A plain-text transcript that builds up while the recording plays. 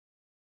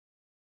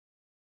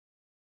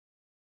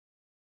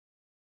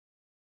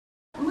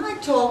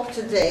talk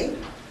today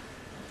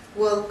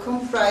will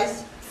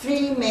comprise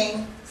three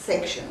main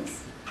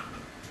sections.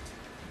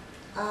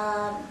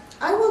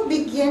 I will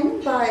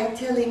begin by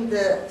telling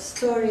the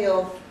story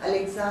of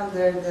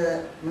Alexander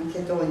the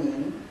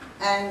Macedonian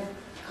and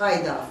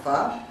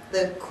Qaydafa,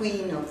 the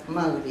Queen of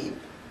Maghrib,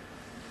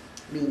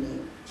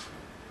 meaning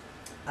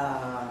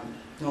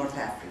North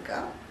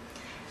Africa,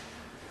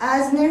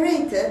 as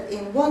narrated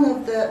in one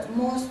of the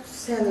most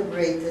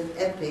celebrated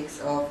epics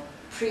of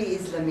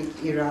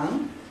pre-Islamic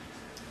Iran,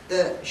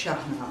 the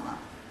Shahnama.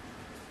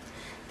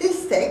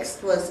 This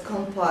text was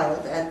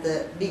compiled at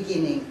the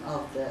beginning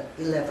of the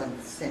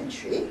 11th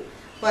century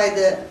by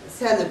the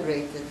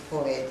celebrated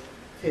poet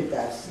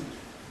Firdevsi.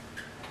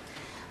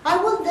 I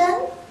will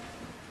then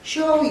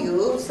show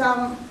you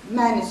some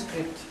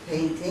manuscript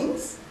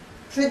paintings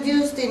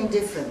produced in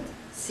different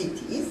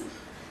cities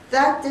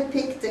that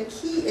depict the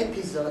key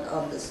episode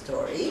of the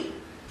story,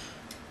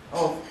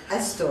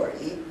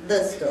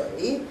 the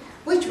story,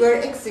 which were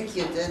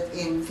executed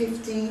in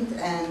 15th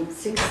and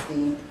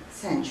 16th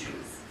centuries.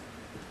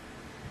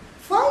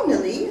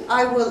 Finally,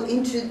 I will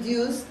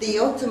introduce the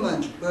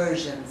Ottoman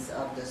versions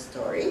of the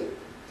story,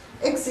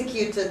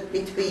 executed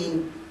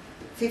between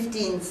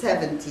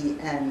 1570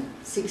 and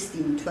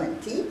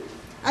 1620,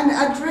 and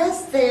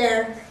address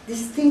their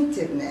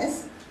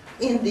distinctiveness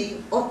in the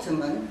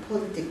Ottoman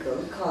political,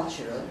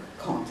 cultural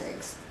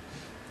context.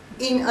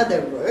 In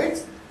other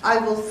words, I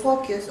will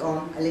focus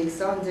on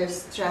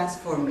Alexander's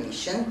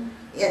transformation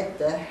at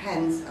the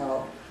hands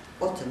of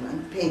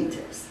Ottoman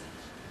painters.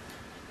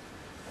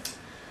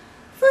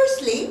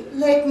 Firstly,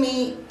 let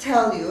me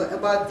tell you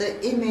about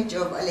the image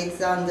of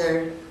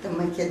Alexander the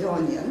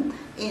Macedonian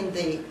in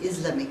the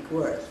Islamic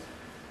world.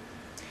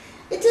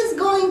 It is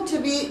going to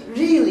be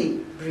really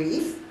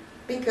brief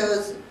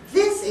because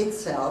this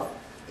itself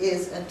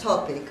is a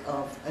topic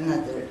of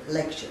another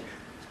lecture.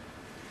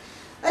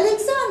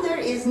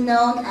 Alexander is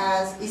known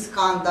as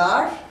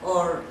Iskandar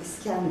or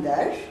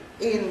Iskender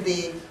in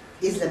the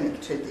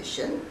Islamic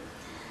tradition,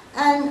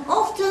 and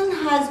often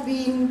has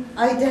been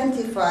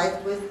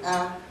identified with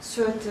a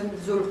certain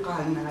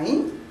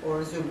Zulkarnain,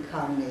 or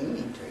Zulkarnain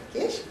in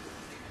Turkish,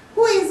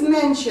 who is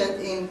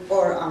mentioned in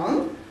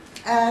Quran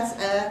as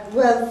a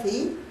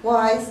wealthy,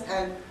 wise,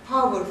 and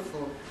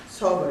powerful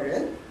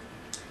sovereign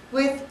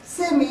with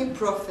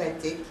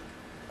semi-prophetic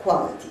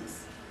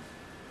qualities.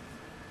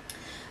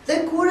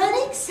 The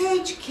Quranic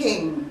sage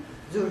king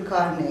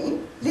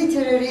Zulkarnain,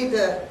 literally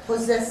the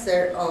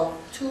possessor of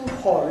two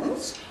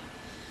horns,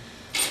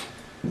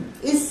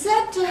 is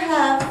said to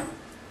have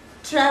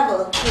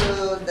traveled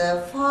to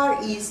the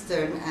far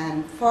eastern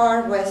and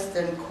far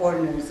western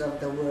corners of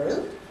the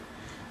world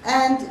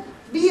and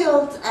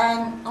built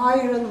an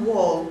iron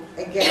wall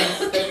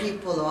against the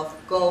people of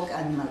Gog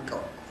and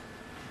Magog.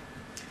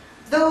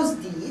 Those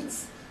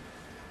deeds,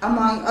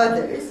 among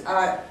others,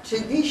 are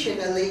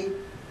traditionally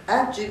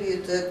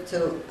attributed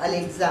to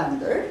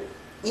Alexander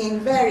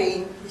in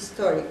varying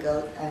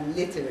historical and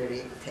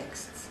literary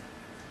texts.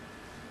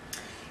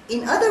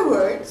 In other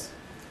words,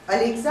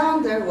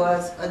 Alexander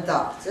was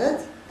adopted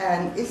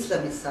and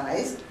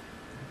Islamicized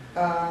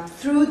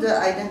through the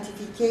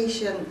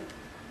identification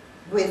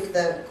with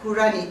the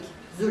Quranic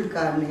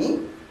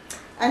Zulkarnain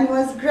and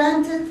was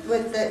granted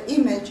with the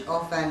image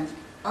of an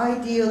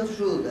ideal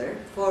ruler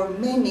for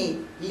many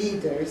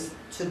leaders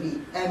to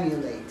be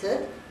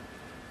emulated,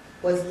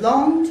 was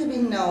long to be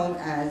known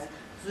as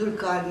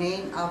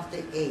Zulkarnain of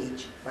the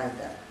age by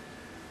them.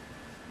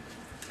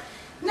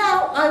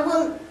 Now I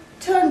will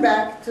turn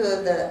back to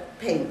the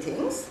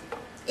paintings,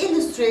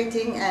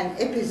 illustrating an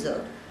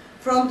episode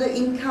from the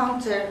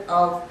encounter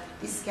of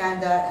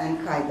Iskandar and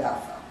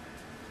Qaydafa.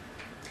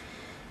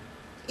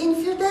 In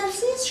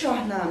Firdevsi's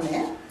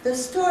Shahname, the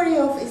story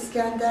of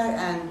Iskandar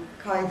and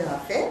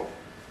Qaydafa,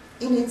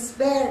 in its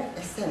bare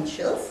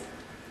essentials,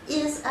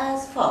 is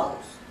as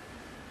follows.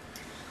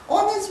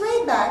 On his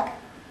way back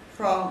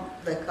from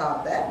the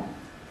Kaaba,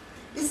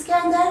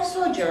 Iskandar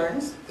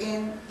sojourns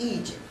in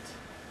Egypt.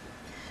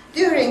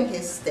 During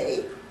his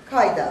stay,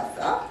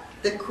 Qaydafa,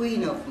 the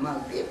Queen of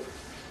Maghrib,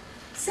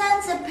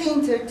 sends a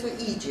painter to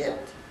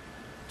Egypt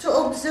to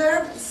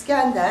observe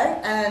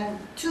Iskandar and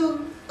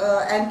to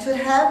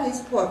have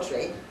his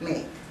portrait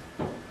made.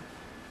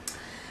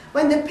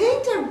 When the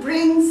painter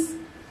brings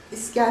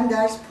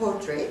Iskandar's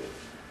portrait,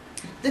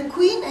 the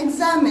queen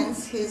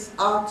examines his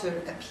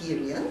outer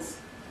appearance,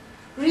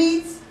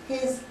 reads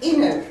his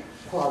inner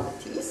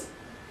qualities,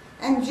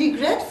 and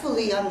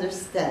regretfully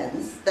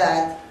understands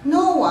that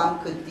no one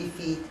could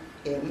defeat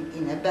him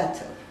in a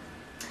battle.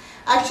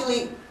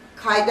 Actually,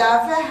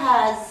 Qaydafa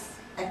has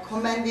a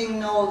commanding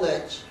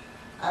knowledge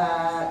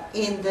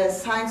in the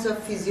science of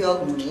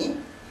physiognomy,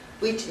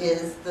 which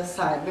is the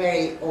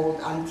very old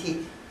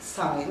antique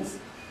science,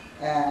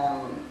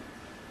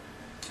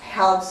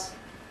 helps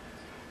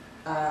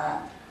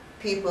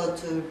people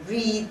to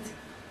read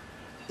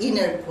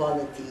inner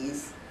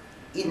qualities,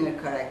 inner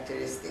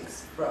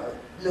characteristics from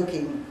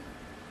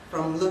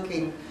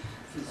looking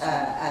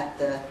at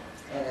the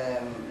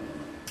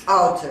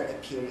outer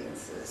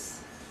appearances.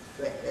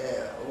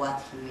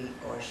 what he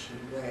or she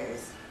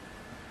wears,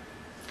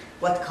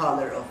 what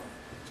color of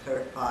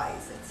her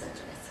eyes, etc.,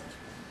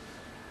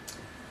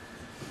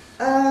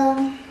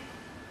 etc.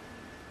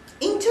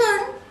 In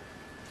turn,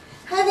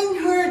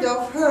 having heard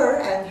of her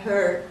and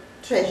her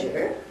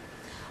treasure,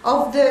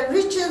 of the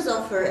riches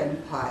of her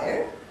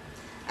empire,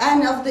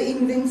 and of the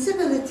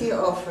invincibility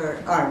of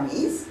her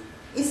armies,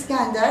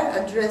 Iskandar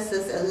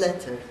addresses a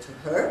letter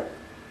to her,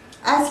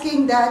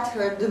 asking that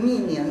her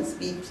dominions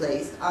be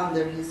placed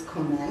under his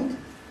command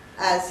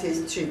as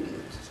his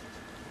tribute.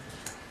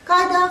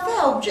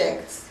 Qaydafe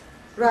objects,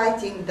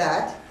 writing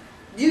that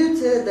due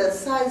to the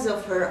size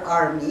of her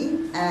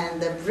army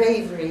and the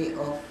bravery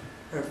of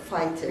her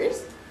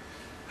fighters,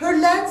 her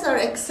lands are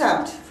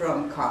exempt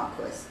from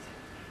conquest.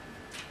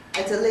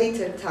 At a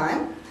later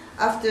time,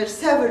 after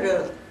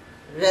several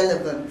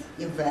relevant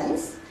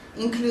events,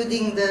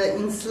 including the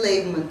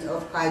enslavement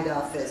of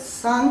Qaydafe's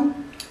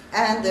son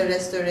and the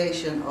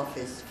restoration of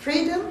his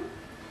freedom,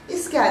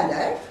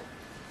 Iskandar,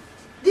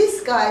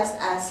 disguised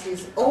as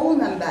his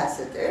own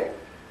ambassador,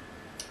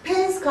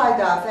 pays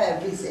Qaydafe a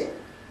visit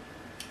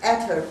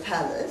at her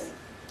palace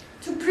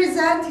to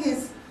present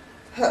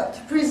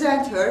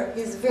her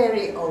his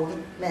very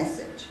own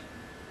message.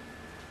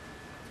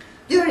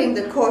 During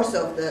the course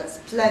of the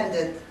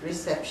splendid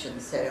reception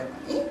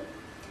ceremony,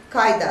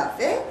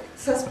 Qaydafe,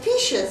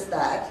 suspicious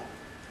that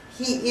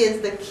he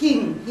is the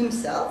king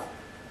himself,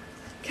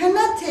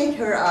 cannot take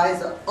her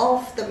eyes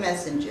off the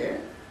messenger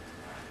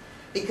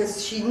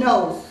because she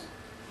knows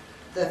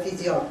the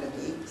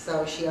physiognomy,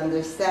 so she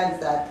understands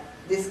that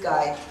this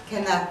guy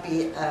cannot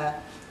be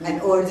an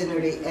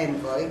ordinary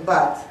envoy,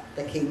 but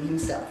the king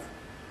himself.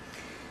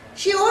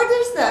 She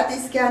orders that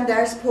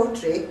Iskandar's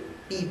portrait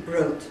be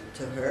brought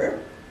to her,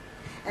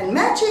 and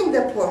matching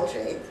the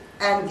portrait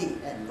and the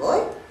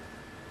envoy,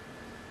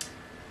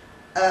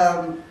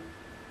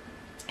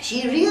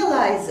 she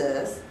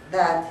realizes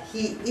that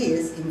he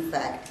is, in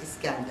fact,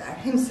 Iskandar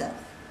himself.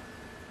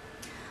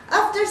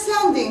 After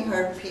sending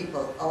her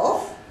people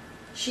off,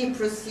 she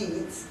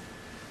proceeds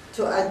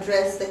to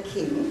address the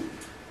king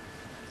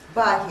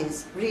by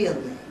his real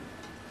name.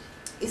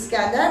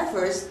 Iskandar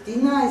first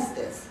denies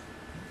this,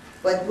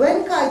 but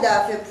when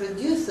Qaydafe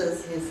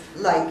produces his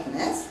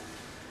likeness,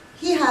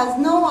 he has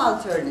no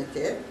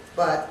alternative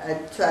but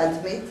to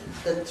admit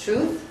the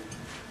truth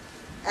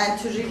and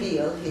to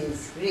reveal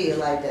his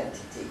real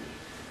identity.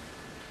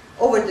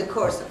 Over the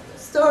course of the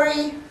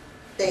story,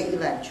 they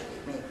eventually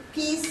make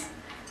peace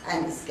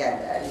and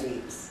Iskandar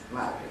leaves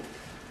Maghreb.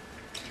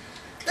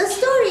 The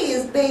story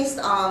is based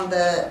on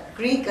the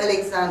Greek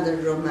Alexander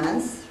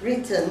romance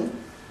written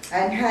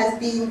and has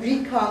been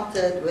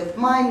recounted with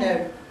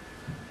minor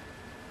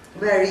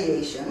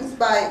variations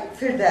by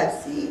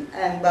Firdevsi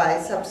and by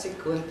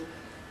subsequent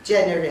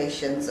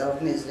generations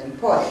of Muslim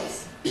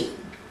poets.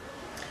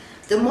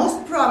 The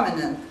most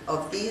prominent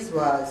of these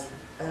was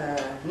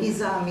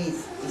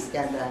Nizami's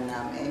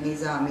Iskandarname.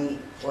 Nizami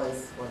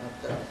was one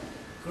of the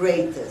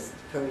greatest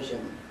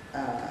Persian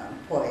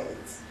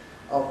poets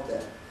of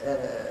the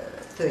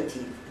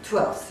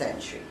 12th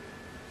century.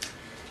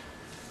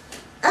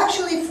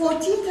 Actually,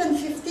 14th and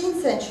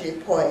 15th century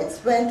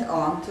poets went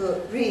on to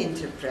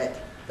reinterpret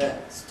the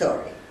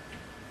story.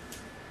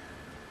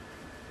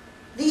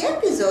 The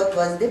episode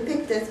was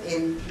depicted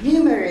in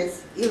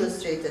numerous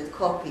illustrated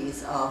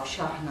copies of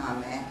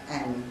Shahnameh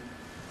and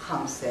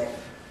Hamse,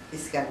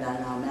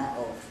 Iskandarname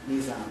of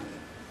Nizami.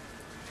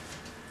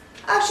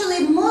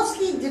 Actually,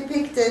 mostly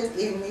depicted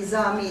in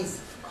Nizami's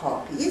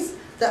copies,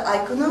 the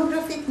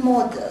iconographic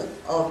model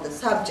of the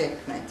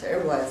subject matter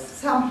was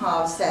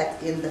somehow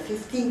set in the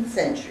 15th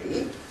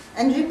century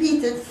and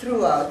repeated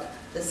throughout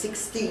the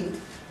 16th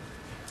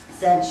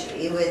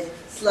century with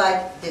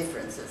slight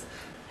differences.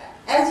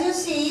 As you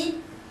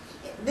see,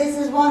 this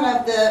is one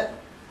of the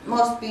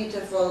most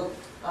beautiful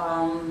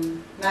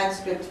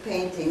manuscript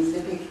paintings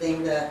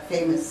depicting the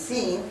famous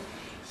scene.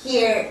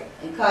 Here,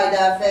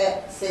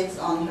 Qaydafe sits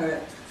on her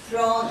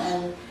throne,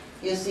 and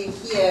you see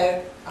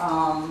here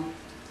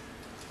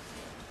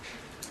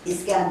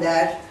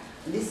Iskandar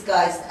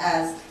disguised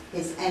as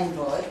his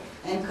envoy,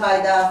 and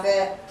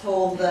Qaydafe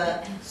told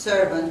the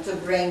servant to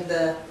bring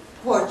the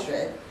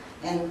portrait,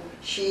 and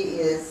she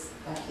is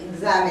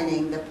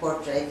examining the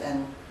portrait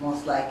and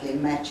most likely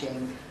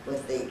matching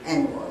with the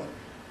envoy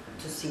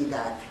to see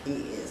that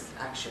he is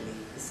actually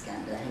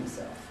Iskandar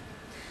himself.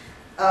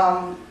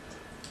 I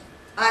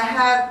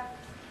have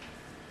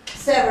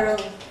several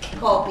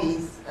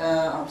copies,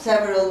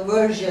 several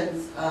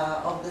versions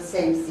of the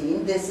same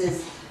scene.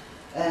 This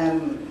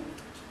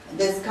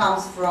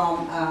comes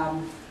from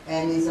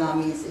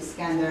Nizami's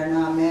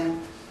Iskandarname,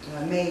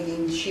 made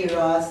in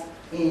Shiraz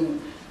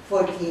in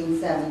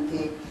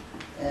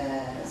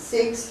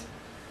 1476.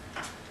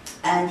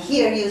 And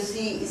here you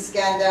see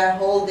Iskandar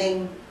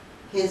holding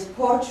his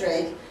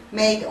portrait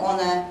made on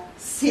a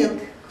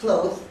silk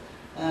cloth.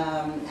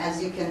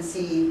 As you can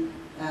see,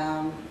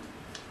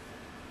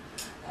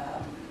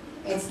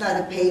 it's not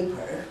a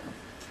paper.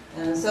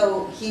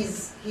 So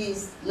he's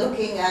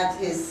looking at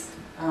his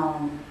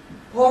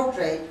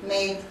portrait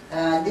made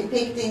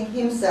depicting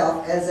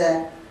himself as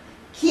a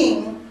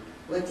king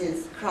with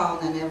his crown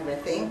and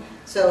everything.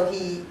 So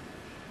he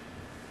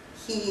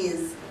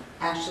is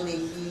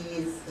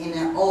in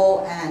an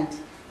awe, and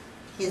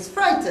he's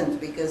frightened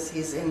because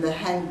he's in the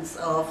hands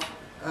of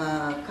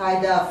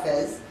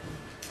Kaidafes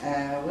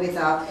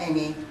without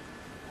any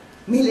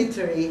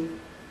military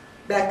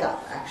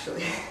backup,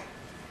 actually.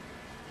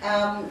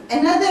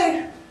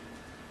 Another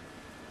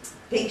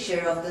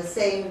picture of the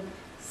same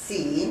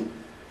scene.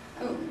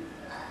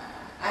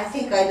 I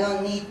think I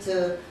don't need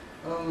to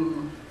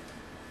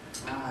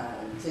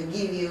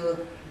give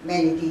you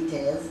many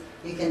details.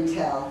 You can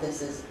tell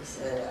this is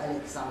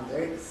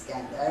Alexander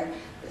Iskandar,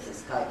 this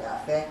is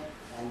Kaidafe,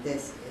 and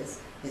this is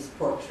his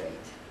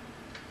portrait.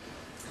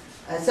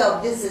 So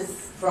this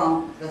is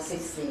from the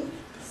 16th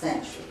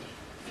century.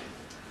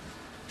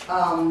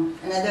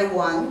 Another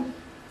one,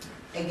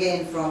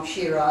 again from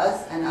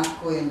Shiraz, an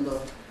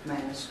Akkoyunlu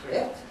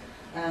manuscript.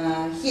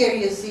 Here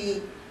you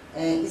see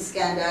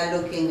Iskandar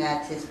looking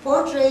at his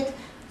portrait.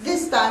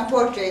 This time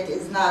portrait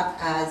is not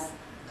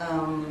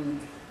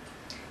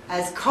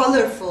as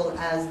colorful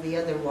as the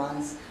other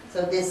ones.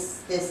 So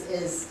this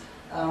is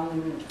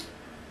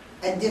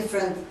a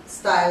different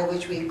style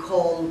which we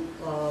call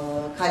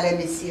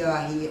kalem-i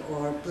siyahi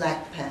or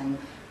black pen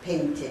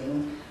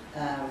painting.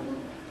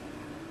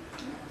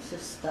 It's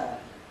just a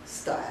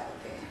style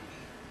there.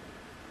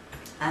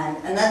 And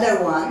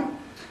another one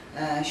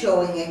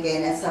showing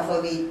again a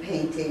Safavid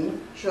painting,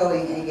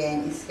 showing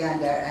again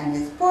Iskandar and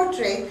his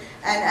portrait.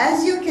 And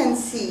as you can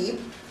see,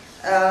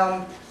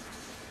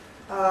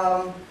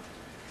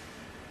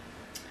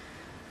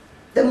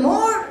 the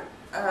more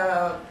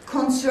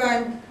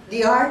concerned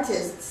the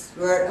artists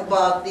were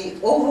about the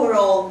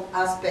overall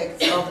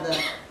aspects of the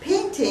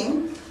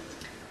painting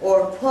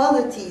or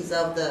qualities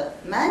of the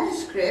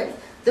manuscript,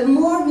 the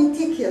more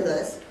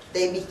meticulous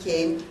they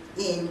became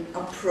in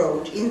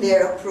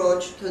their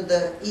approach to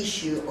the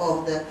issue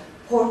of the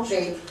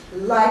portrait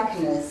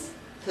likeness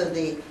to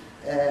the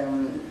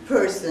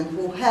person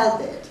who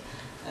held it.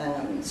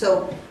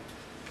 So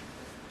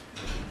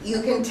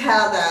you can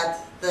tell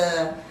that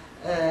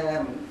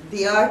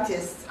the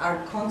artists are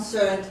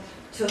concerned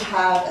to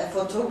have a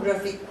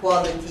photographic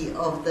quality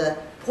of the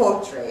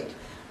portrait,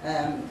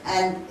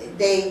 and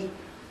they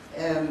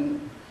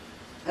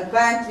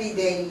apparently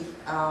they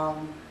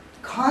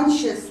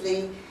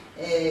consciously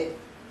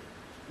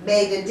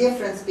made a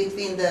difference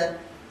between the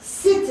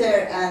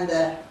sitter and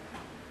the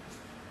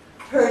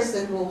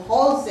person who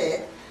holds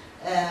it,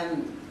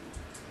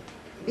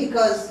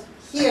 because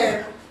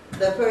here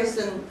the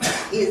person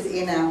is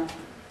in a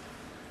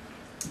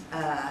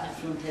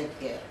different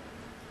headgear.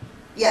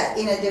 Yeah,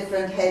 in a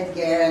different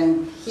headgear,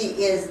 and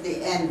he is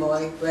the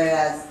envoy,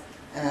 whereas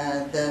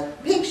the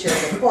picture,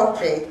 the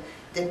portrait,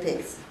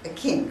 depicts a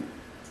king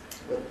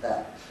with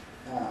the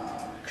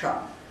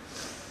crown.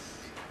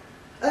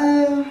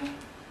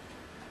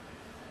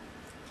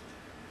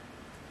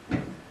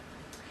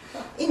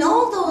 In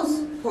all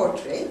those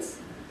portraits,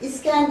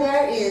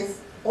 Iskandar is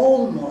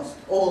almost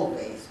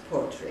always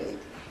portrayed,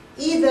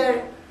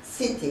 either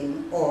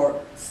sitting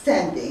or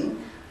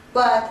standing,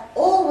 but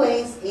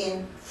always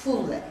in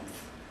full length.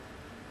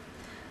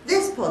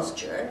 This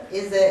posture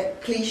is a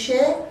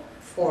cliché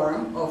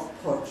form of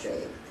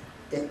portrait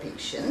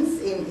depictions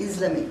in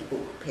Islamic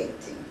book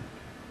painting.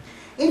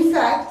 In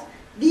fact,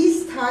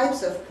 these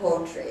types of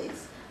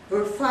portraits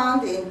were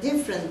found in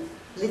different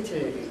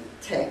literary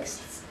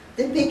texts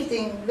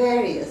depicting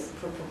various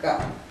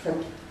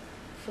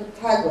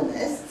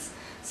protagonists,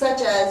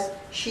 such as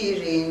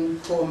Shirin,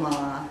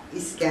 Homa,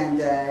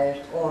 Iskandar,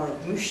 or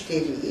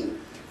Müşteri,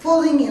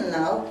 falling in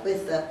love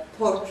with the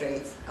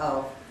portraits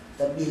of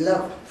the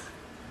beloved.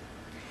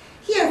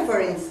 Here, for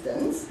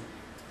instance,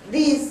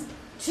 these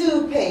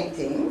two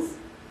paintings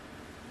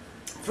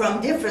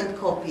from different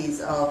copies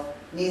of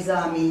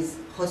Nizami's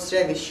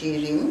Hosrev-i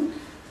Shirin,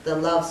 the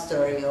love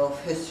story of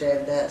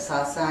Husrev, the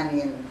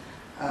Sasanian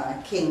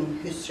King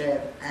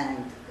Husrev,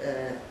 and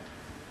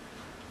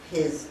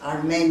his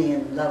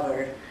Armenian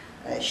lover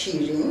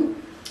Shirin,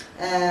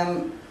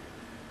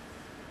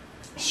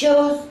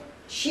 shows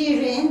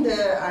Shirin,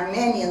 the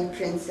Armenian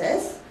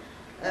princess,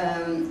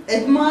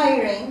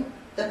 admiring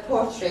the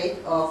portrait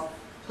of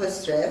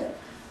Husrev.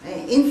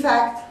 In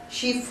fact,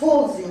 she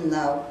falls in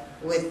love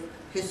with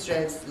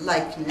Husrev's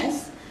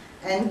likeness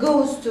and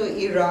goes to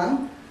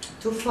Iran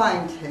to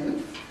find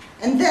him.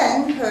 And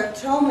then her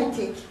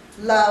traumatic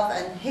love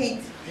and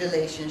hate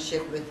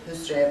relationship with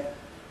Husrev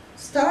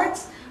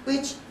starts,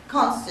 which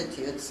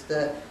constitutes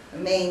the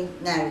main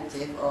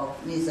narrative of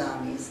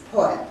Nizami's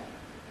poem.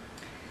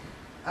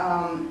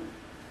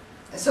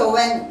 So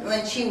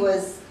when she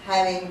was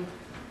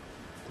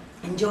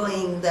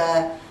enjoying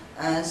the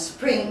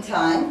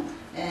springtime,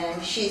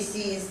 she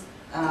sees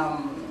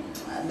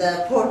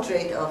the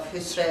portrait of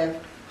Husrev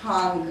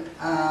hung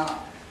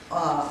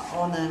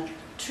on a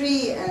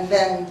tree, and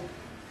then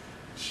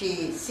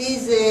she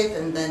sees it,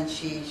 and then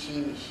she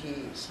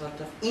sort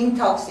of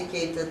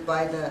intoxicated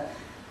by the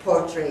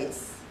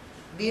portrait's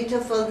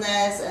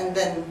beautifulness, and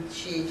then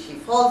she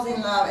falls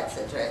in love,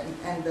 etc.,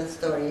 and the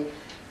story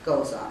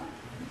goes on.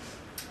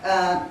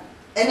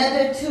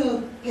 Another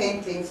two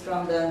paintings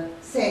from the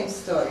same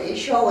story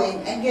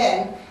showing,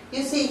 again,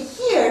 you see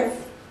here,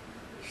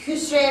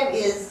 Hüsrev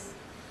is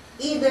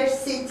either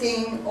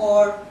sitting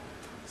or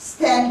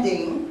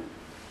standing,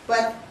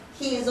 but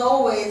he is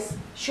always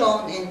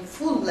shown in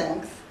full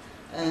length.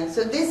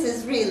 So this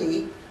is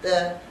really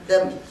the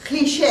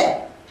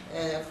cliché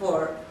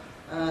for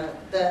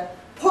the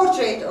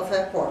portrait of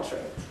a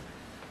portrait.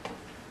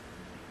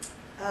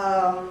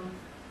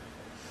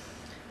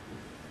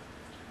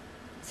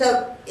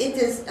 So it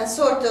is a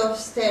sort of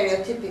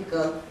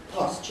stereotypical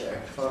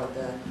posture for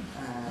the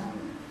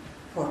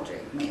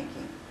portrait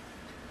making.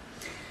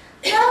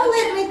 Now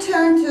let me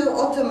turn to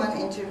Ottoman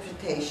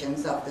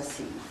interpretations of the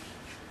scene.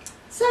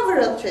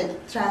 Several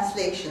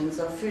translations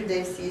of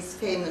Firdevsi's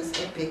famous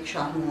epic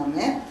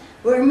Shahnameh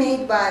were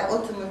made by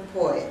Ottoman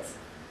poets,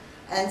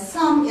 and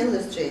some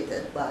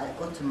illustrated by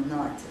Ottoman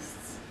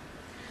artists.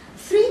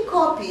 3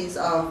 copies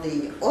of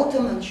the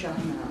Ottoman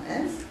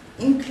Shahnamehs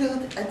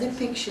include a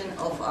depiction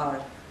of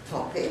our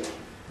topic,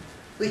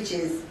 which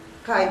is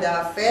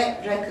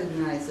Kaydafe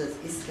recognizes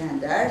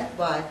Iskender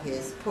by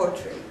his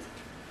portrait.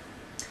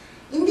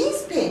 In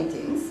these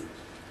paintings,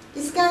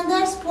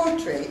 Iskender's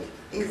portrait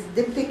is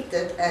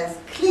depicted as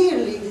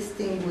clearly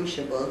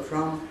distinguishable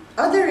from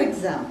other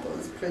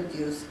examples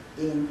produced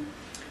in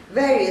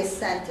various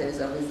centers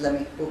of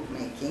Islamic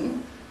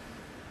bookmaking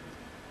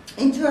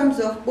in terms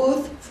of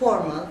both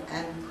formal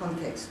and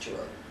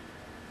contextual.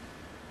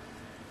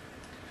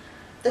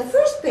 The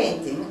first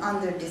painting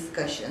under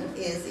discussion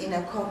is in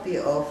a copy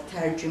of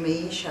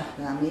Tercüme-i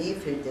Shahname-i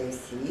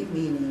Firdevsi,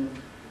 meaning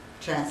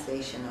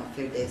translation of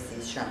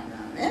Firdevsi's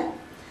Shahnameh,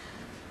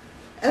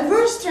 a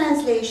verse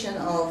translation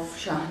of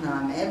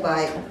Shahnameh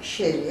by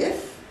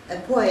Sherif, a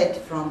poet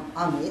from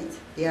Amit,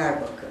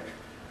 Diyarbakır.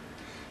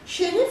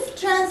 Sherif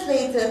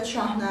translated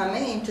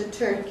Shahnameh into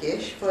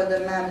Turkish for the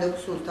Mamluk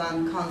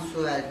Sultan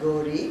Kansu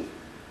el-Gori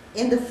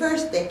in the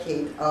first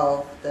decade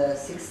of the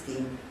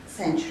 16th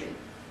century.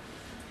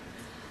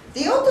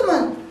 The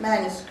Ottoman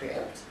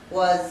manuscript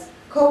was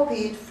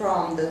copied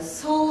from the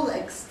sole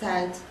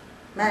extant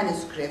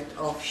manuscript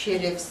of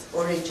Sherif's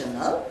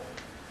original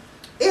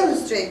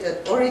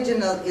illustrated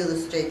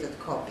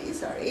copy,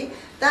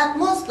 that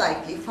most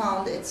likely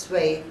found its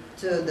way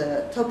to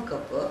the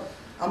Topkapı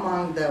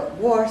among the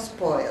war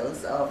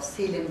spoils of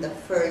Selim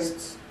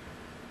I's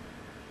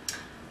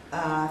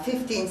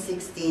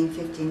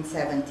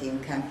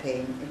 1516-1517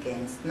 campaign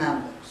against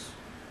Mamluks.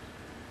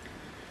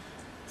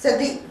 So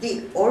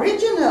the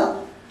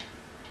original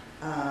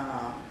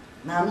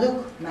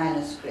Mamluk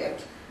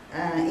manuscript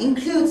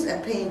includes a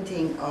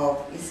painting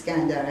of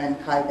Iskender and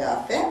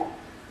Kaydafe,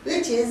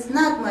 which is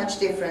not much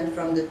different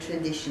from the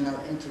traditional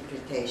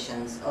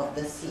interpretations of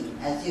the scene.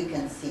 As you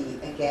can see,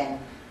 again,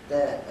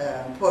 the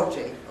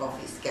portrait of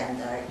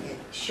Iskender, it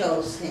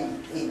shows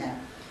him in a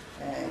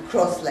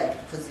cross-legged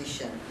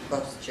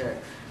posture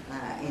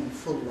in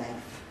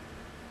full-length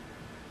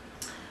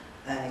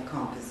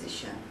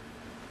composition.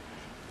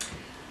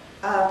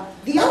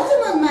 The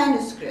Ottoman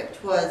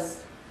manuscript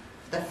was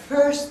the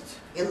first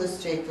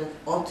illustrated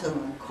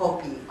Ottoman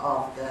copy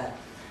of the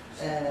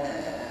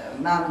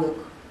Mamluk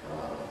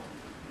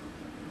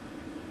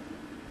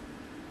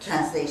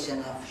translation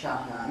of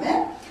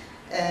Shahnameh.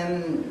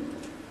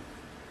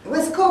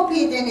 Was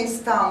copied in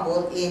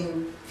Istanbul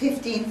in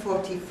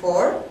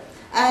 1544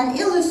 and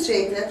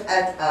illustrated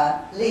at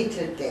a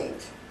later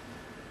date.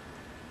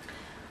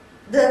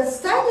 The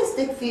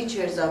stylistic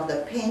features of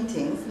the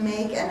paintings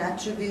make an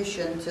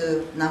attribution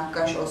to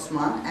Nakkash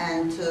Osman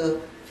and to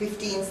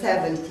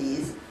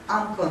 1570s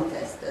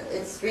uncontested.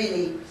 It's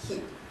really,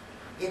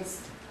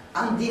 it's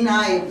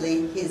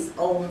undeniably his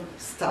own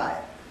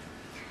style.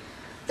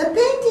 The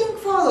painting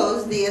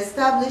follows the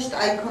established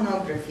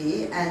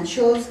iconography and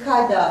shows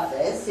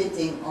Kaydafe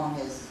sitting on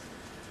his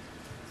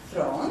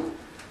throne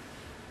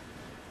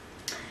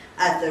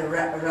at the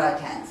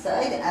right-hand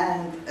side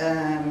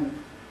and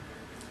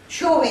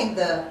showing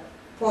the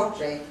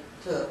portrait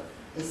to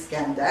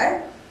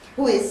Iskender,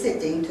 who is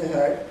sitting to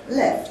her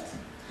left.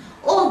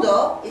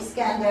 Although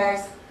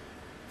Iskender's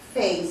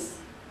face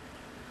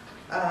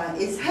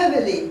is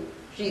heavily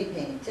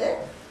repainted,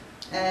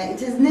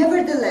 it is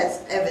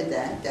nevertheless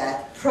evident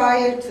that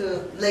prior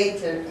to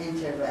later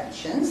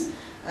interventions,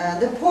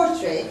 the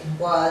portrait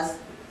was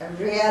a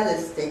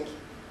realistic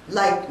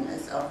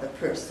likeness of the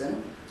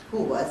person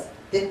who was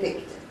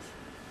depicted.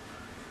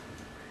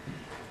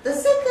 The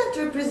second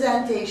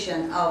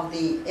representation of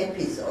the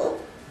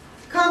episode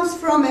comes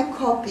from a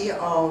copy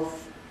of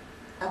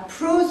a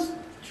prose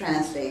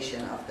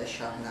translation of the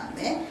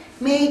Shahnameh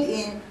made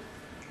in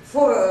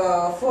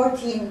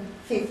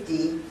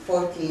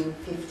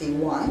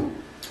 1450-1451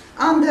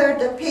 under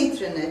the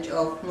patronage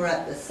of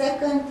Murad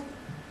II,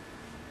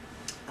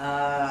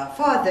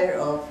 father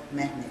of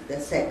Mehmed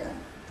II.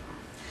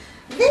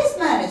 This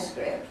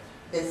manuscript,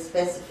 this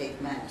specific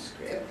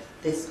manuscript,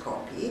 this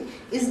copy,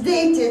 is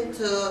dated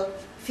to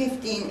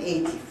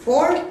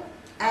 1584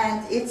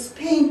 and its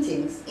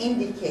paintings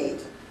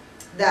indicate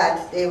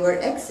that they were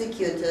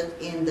executed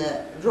in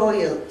the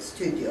royal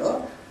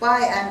studio by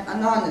an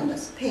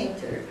anonymous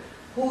painter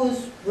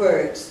whose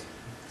works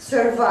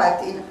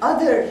survived in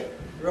other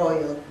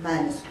royal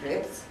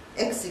manuscripts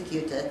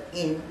executed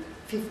in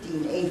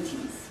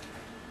 1580s.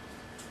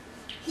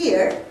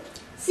 Here,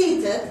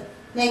 seated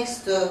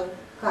next to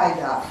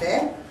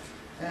Kaydafe,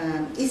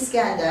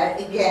 Iskender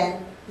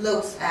again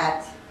looks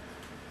at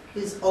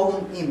his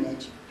own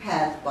image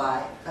held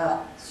by a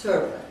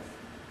servant.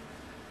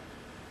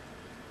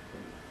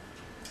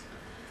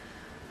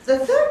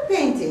 The third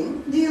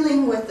painting,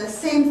 dealing with the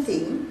same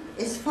theme,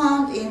 is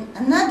found in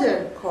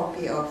another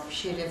copy of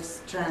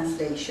Şerif's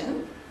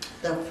translation,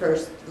 the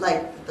first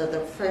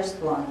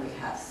one we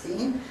have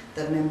seen,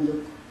 the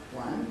Memluk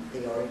one,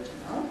 the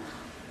original,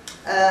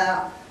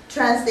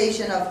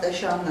 translation of the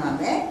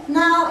Shahnameh,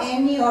 now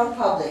in New York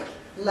Public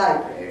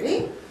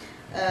Library.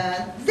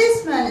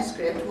 This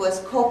manuscript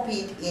was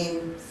copied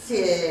in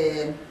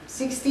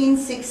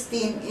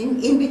 1616,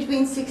 in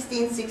between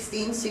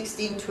 1616 and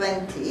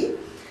 1620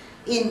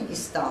 in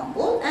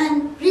Istanbul,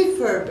 and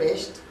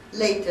refurbished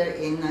later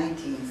in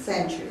 19th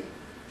century.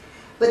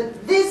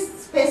 But this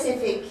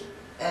specific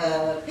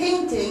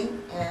painting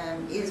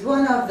is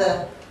one of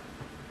the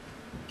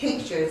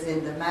pictures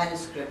in the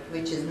manuscript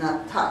which is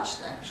not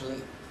touched,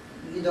 actually.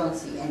 You don't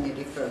see any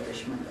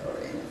refurbishment or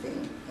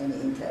anything,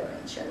 any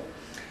intervention.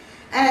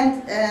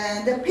 And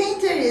the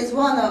painter is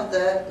one of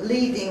the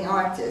leading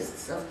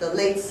artists of the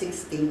late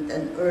 16th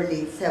and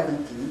early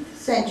 17th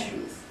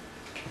centuries.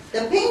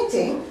 The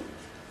painting,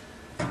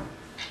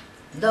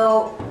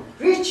 though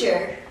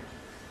richer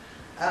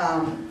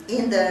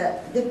in the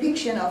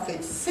depiction of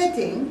its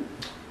setting,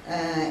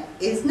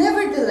 is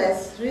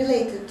nevertheless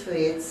related to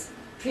its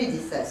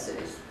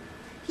predecessors.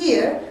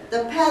 Here,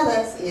 the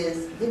palace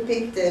is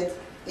depicted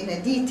in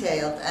a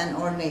detailed and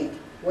ornate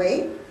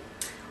way.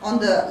 On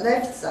the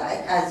left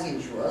side, as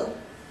usual,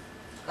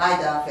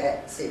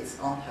 Kaydafe sits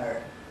on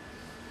her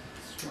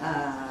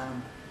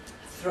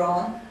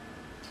throne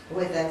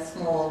with a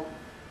small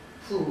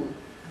pool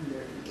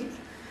underneath,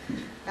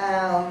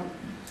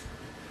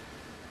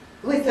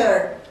 with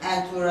her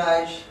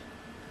entourage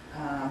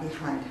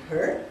behind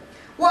her,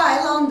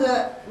 while on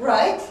the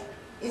right,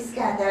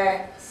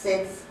 Iskender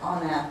sits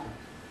on a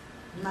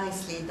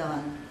nicely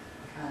done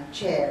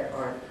chair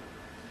or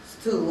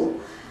stool,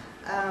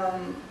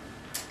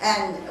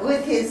 and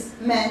with his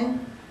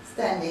men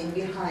standing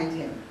behind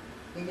him.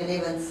 You can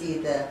even see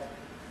the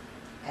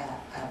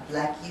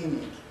black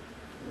eunuch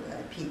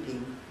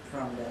peeping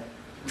from the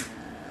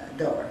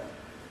door.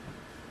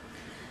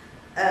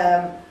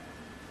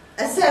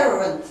 A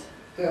servant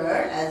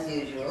girl, as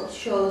usual,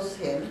 shows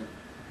him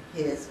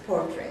his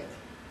portrait.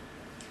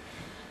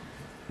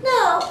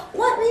 Now,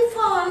 what we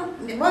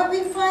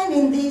find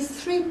in these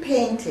three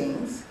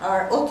paintings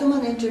are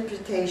Ottoman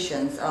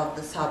interpretations of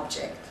the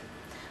subject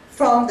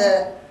from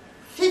the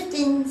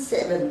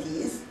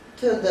 1570s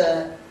to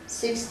the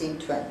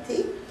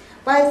 1620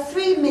 by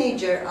three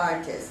major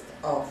artists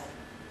of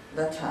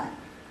the time.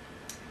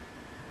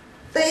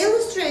 The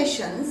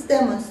illustrations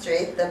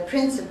demonstrate the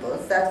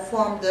principles that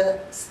form the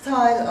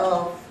style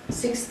of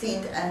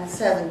 16th and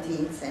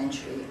 17th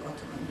century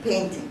Ottoman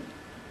painting.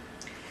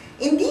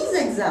 In these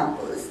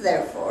examples,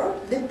 therefore,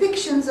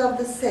 depictions of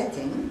the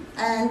setting,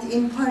 and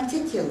in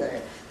particular,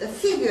 the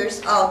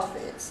figures'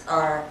 outfits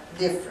are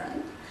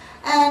different,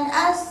 and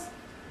as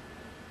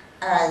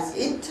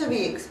it to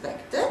be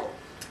expected,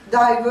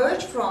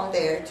 diverge from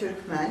their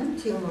Turkmen,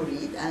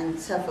 Timurid, and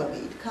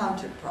Safavid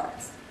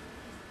counterparts.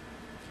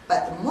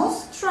 But the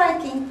most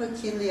striking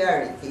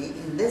peculiarity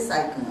in this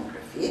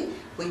iconography,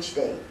 which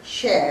they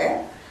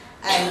share,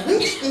 and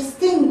which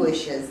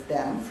distinguishes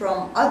them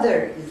from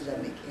other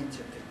Islamic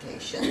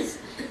interpretations,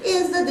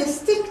 is the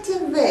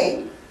distinctive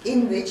way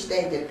in which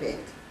they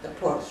depict the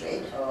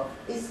portrait of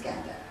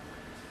Iskender.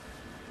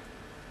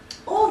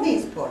 All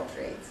these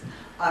portraits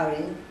are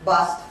in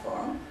bust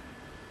form,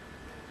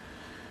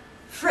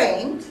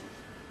 framed,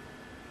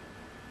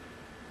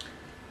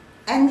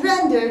 and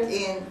rendered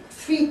in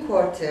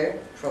three-quarter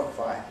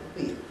profile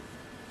view.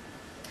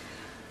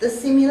 The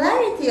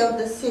similarity of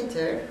the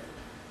sitter,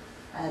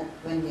 and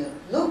when you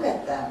look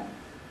at them,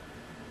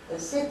 the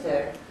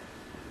sitter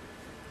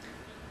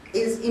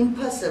is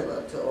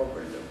impossible to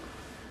overlook.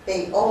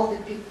 They all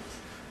depict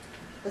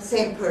the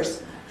same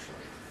person,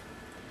 actually.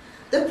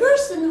 The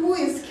person who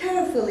is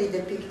carefully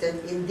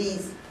depicted in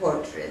these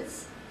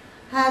portraits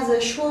has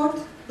a short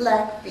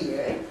black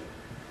beard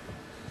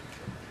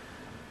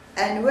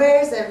and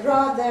wears a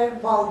rather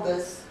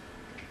bulbous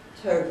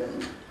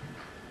turban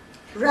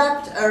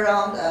wrapped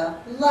around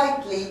a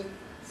lightly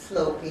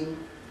sloping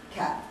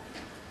cap.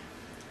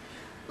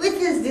 With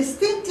his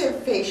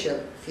distinctive facial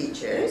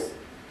features,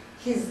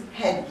 his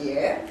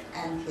headgear,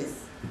 and his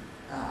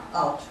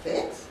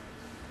outfit,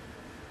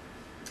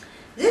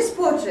 this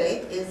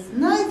portrait is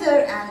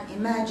neither an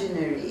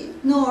imaginary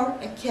nor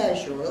a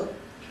casual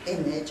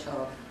image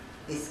of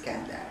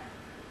Iskender.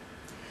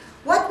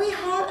 What we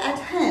have at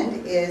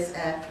hand is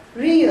a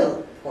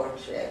real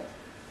portrait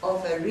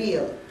of a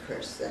real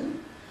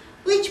person,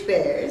 which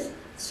bears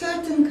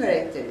certain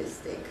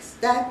characteristics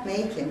that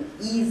make him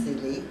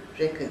easily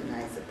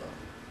recognizable.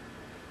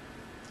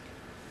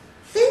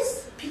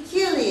 This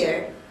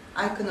peculiar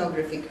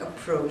iconographic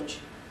approach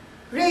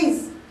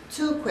raises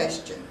two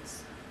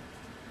questions.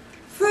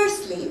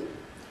 Firstly,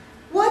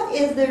 what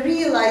is the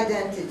real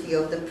identity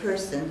of the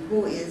person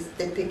who is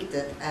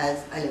depicted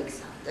as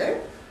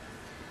Alexander?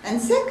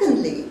 And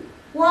secondly,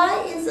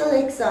 why is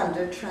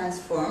Alexander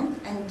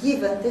transformed and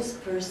given this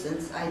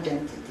person's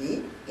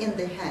identity in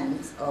the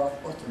hands of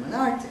Ottoman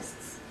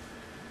artists?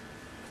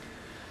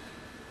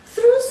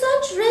 Through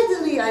such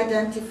readily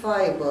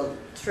identifiable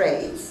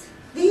traits,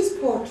 these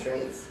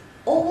portraits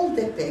all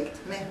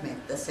depict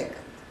Mehmed II.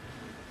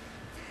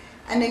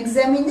 An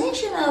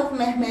examination of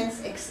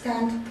Mehmed's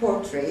extant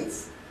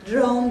portraits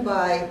drawn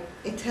by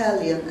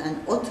Italian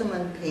and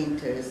Ottoman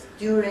painters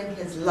during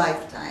his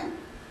lifetime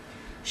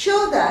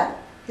show that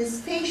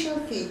his facial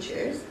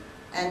features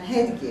and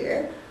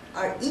headgear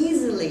are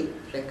easily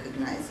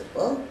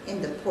recognizable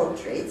in the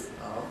portraits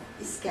of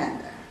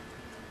Iskandar.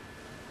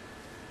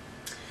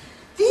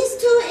 These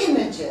two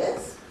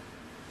images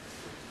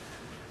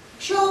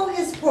show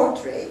his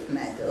portrait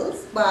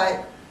medals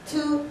by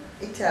two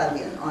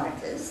Italian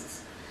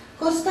artists,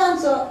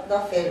 Costanzo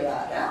da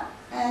Ferrara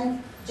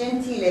and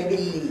Gentile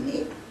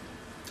Bellini,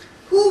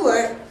 who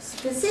were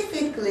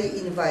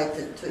specifically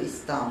invited to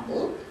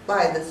Istanbul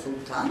by the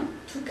Sultan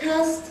to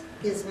cast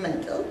his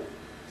medal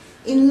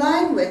in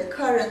line with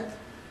current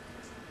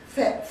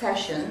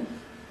fashion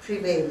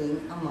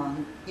prevailing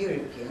among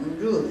European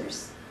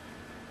rulers.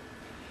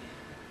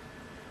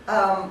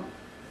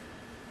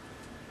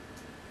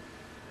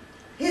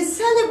 His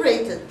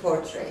celebrated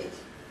portrait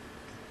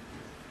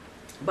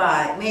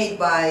made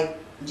by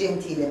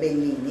Gentile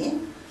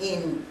Bellini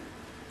in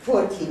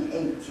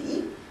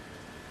 1480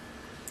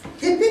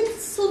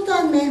 depicts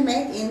Sultan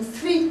Mehmed in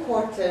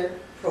three-quarter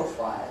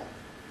profile,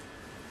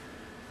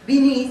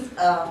 beneath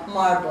a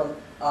marble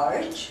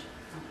arch,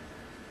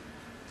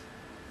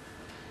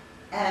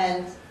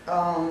 and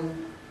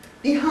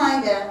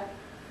behind a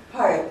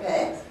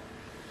parapet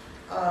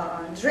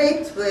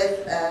draped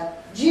with a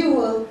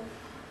jewel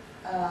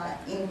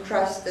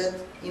encrusted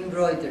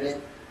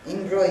embroidered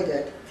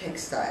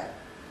textile.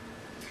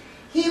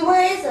 He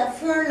wears a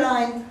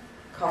fur-lined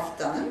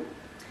kaftan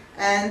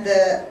and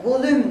a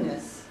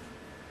voluminous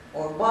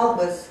or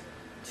bulbous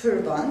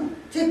turban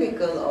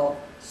typical of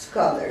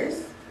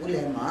scholars,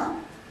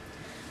 ulema,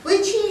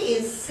 which he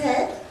is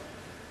said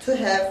to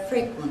have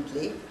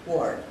frequently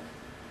worn.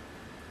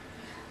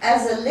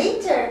 As a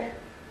later,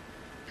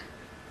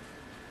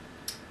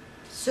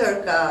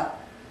 circa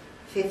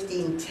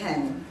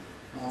 1510,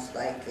 most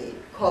likely,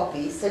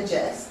 copy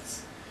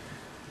suggests,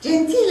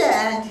 Gentile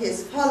and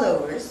his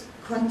followers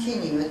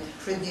continued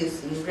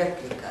producing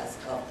replicas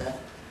of the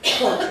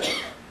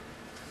portrait.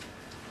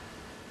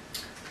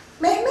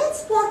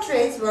 Mehmed's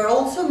portraits were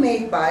also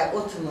made by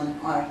Ottoman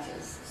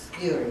artists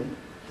during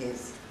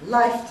his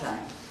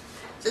lifetime.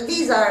 So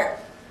these are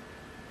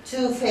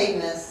two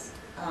famous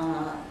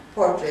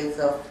portraits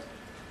of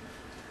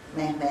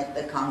Mehmed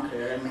the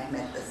Conqueror,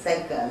 Mehmed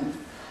II,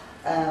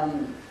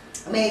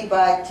 made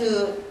by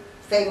two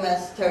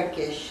famous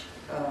Turkish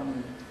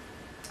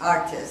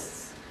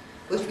artists,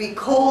 which we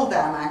call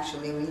them,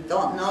 actually, we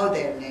don't know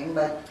their name,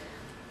 but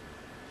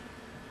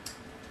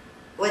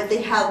with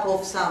the help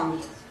of some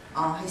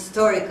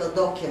historical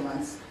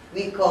documents,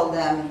 we call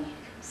them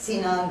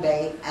Sinan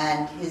Bey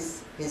and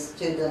his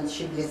student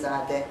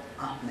Şiblizade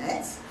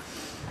Ahmet.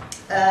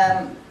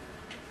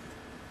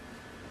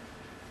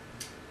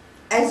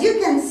 As you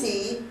can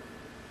see,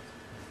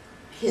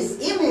 his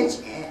image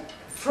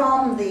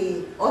from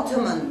the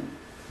Ottoman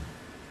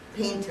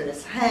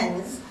painter's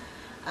hands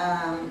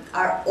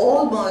are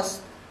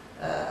almost,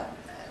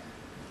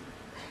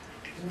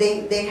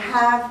 they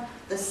have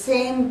the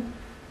same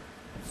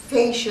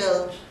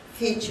facial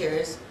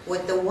features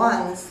with the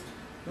ones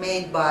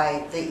made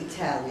by the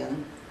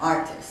Italian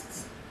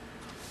artists.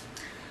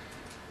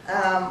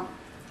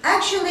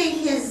 Actually,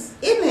 his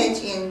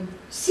image in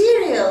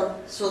serial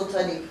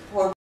sultanic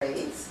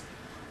portraits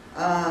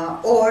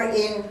or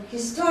in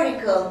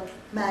historical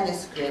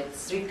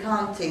manuscripts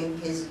recounting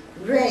his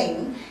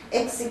reign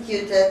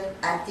executed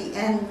at the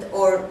end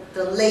or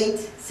the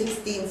late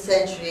 16th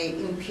century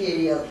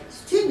imperial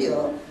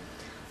studio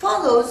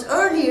follows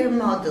earlier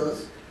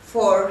models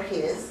for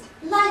his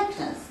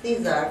likeness.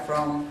 These are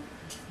from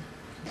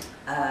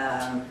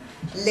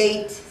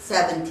late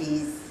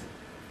 70s,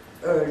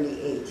 early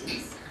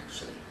 80s,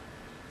 actually.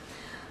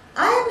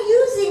 I am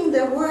using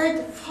the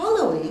word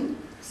following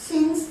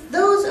since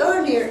those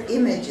earlier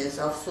images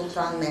of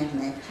Sultan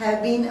Mehmed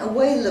have been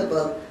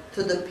available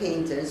to the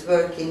painters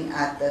working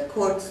at the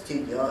court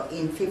studio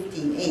in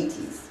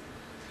 1580s.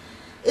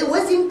 It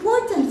was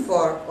important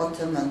for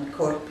Ottoman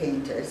court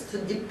painters to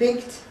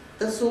depict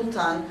the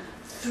Sultan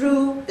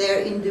through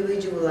their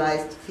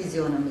individualized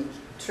physiognomic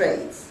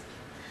traits.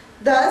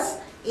 Thus,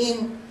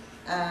 in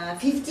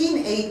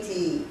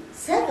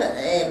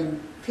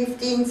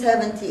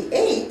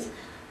 1578,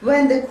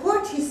 When the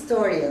court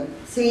historian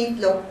Seyit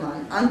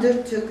Lokman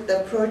undertook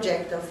the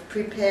project of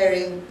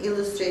preparing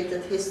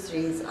illustrated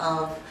histories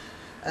of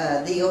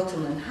the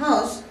Ottoman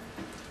house,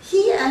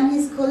 he and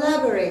his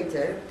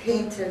collaborator,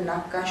 painter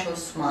Nakkash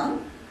Osman,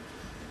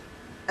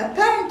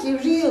 apparently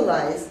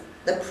realized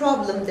the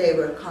problem they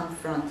were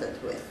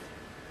confronted with.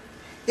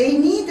 They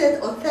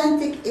needed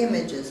authentic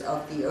images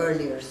of the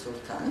earlier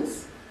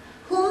sultans,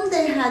 whom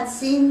they had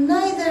seen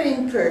neither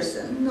in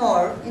person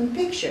nor in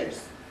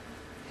pictures.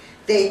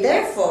 They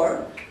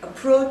therefore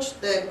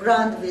approached the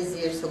Grand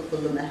Vizier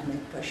Sultan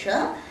Mehmed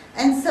Pasha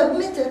and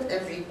submitted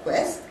a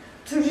request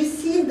to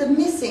receive the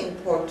missing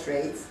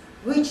portraits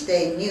which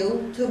they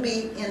knew to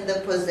be in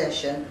the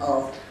possession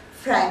of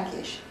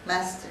Frankish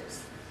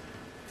masters,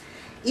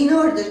 in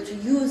order to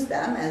use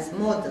them as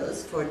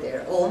models for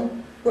their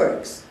own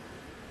works.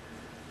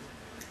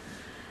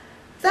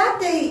 That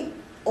they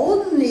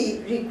only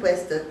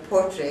requested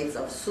portraits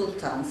of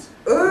sultans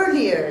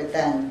earlier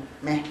than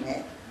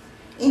Mehmed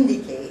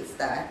indicates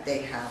that they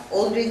have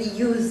already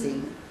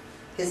using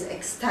his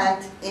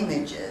extant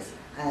images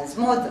as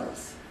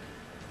models.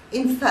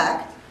 In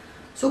fact,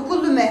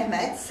 Sokullu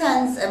Mehmed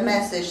sends a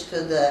message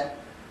to the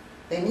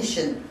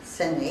Venetian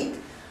Senate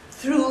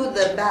through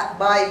the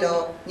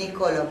bailo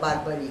Niccolo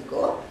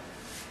Barbarigo,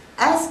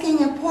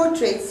 asking a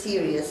portrait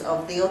series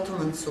of the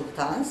Ottoman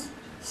sultans,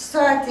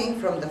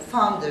 starting from the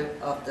founder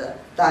of the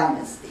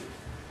dynasty.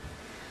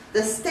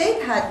 The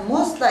state had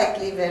most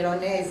likely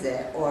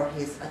Veronese or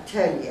his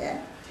atelier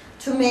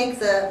to make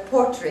the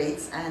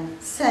portraits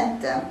and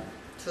sent them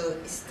to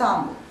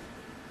Istanbul.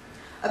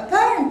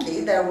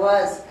 Apparently, there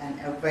was an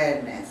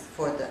awareness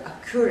for the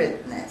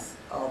accurateness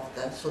of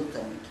the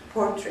Sultanate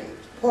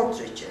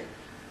portraiture.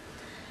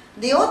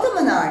 The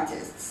Ottoman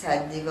artists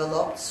had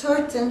developed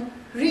certain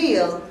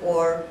real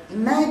or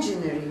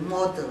imaginary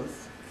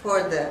models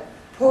for the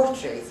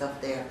portraits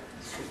of their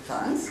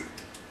sultans,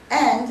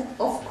 and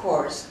of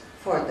course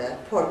for the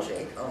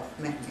portrait of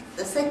Mehmed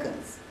II.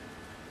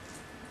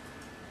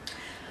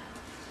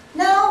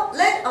 Now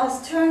let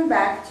us turn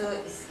back to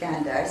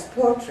Iskandar's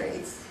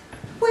portraits,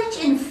 which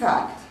in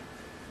fact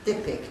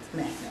depict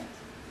Mehmed.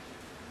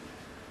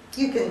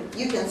 You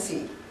can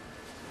see,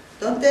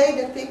 don't they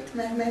depict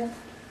Mehmed?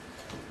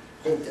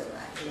 They do,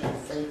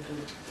 yes, they do.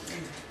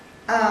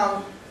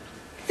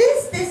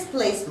 This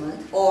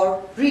displacement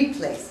or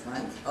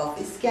replacement of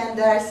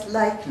Iskandar's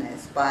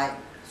likeness by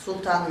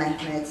Sultan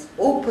Mehmed's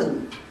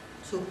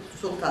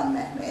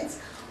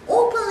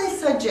openly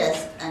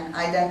suggests an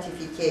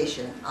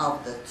identification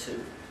of the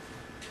two.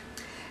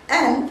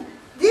 And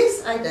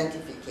this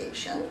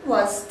identification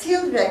was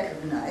still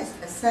recognized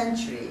a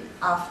century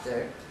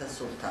after the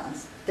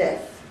Sultan's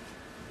death.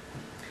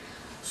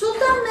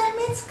 Sultan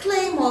Mehmed's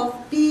claim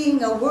of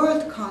being a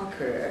world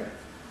conqueror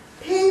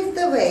paved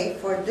the way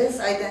for this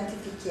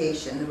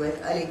identification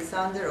with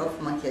Alexander of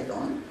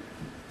Macedon,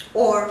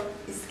 or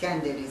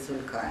Iskanderi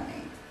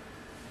Zulkarnain.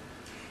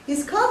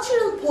 His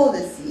cultural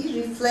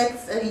policy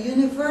reflects a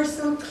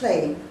universal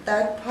claim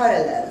that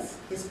parallels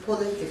his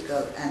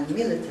political and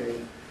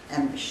military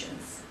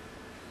ambitions.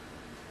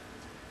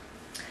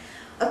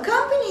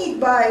 Accompanied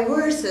by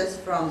verses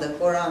from the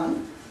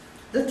Quran,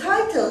 the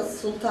title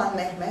Sultan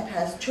Mehmed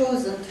has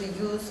chosen to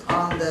use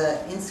on the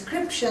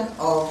inscription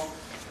of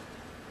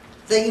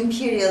the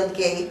imperial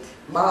gate,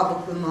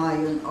 Bağcı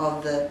Humayun,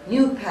 of the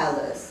new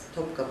palace,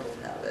 Topkapı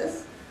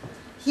Palace.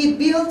 He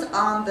built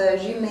on the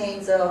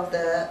remains of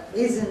the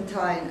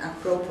Byzantine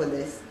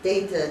Acropolis,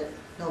 dated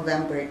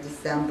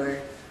November-December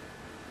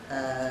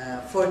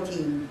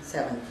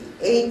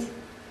 1478,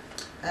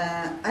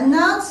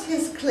 announced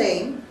his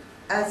claim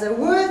as a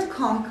world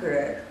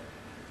conqueror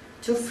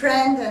to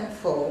friend and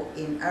foe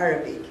in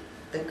Arabic,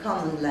 the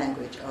common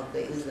language of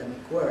the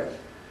Islamic world,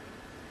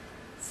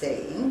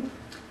 saying,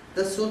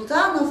 "The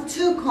Sultan of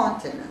two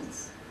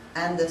continents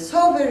and the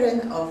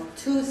sovereign of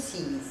two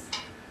seas,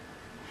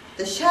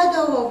 the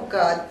shadow of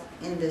God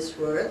in this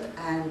world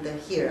and the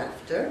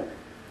hereafter,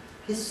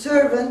 his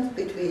servant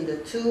between the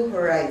two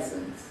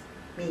horizons,"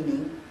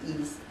 meaning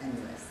east and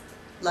west,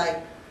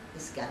 like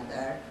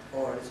Iskandar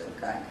or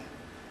Zulkarnain.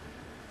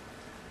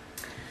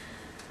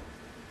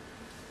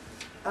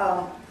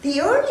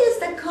 The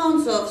earliest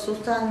accounts of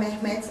Sultan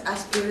Mehmed's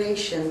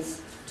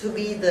aspirations to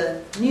be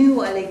the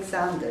new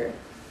Alexander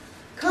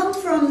come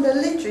from the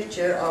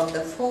literature of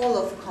the fall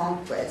of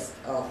conquest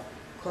of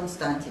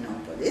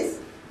Constantinopolis,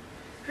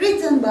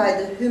 written by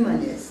the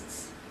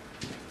humanists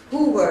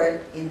who were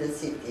in the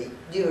city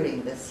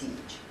during the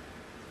siege.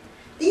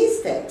 These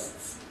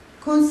texts,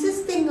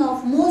 consisting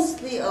of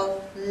mostly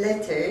of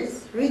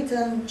letters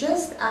written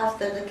just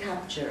after the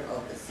capture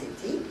of the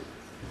city,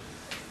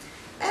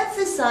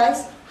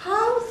 emphasize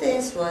how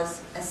this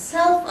was a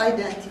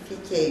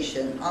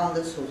self-identification on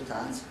the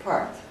Sultan's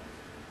part.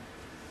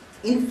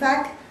 In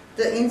fact,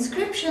 the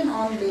inscription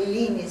on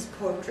Bellini's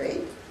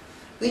portrait,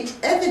 which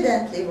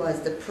evidently was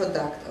the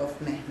product of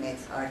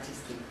Mehmed's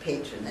artistic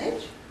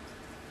patronage,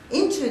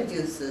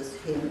 introduces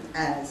him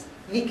as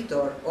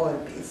Victor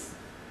Orbis,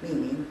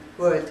 meaning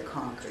world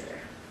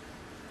conqueror.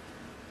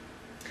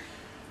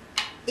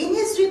 In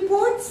his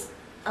reports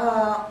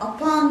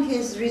upon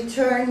his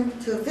return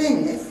to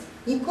Venice,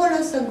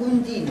 Niccolo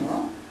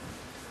Sagundino,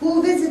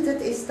 who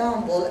visited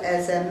Istanbul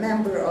as a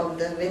member of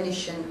the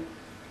Venetian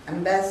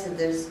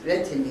ambassador's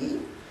retinue,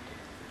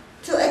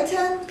 to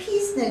attend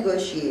peace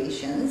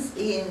negotiations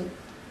in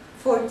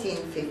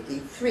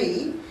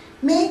 1453,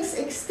 makes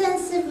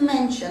extensive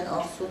mention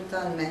of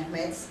Sultan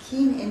Mehmed's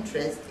keen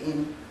interest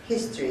in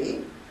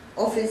history,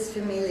 of his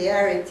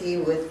familiarity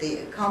with the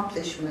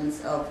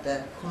accomplishments of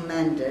the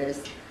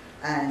commanders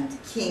and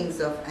kings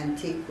of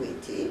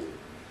antiquity,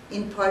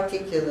 in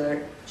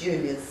particular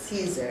Julius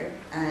Caesar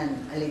and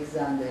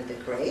Alexander the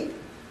Great,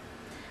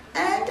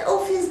 and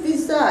of his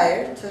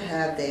desire to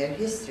have their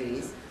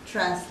histories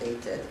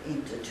translated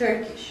into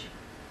Turkish.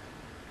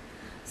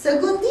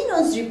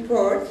 Sagundino's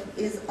report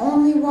is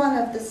only one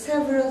of the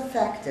several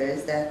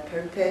factors that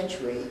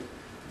perpetuate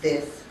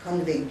this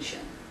conviction.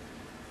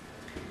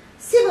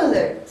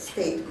 Similar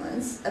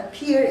statements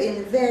appear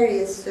in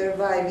various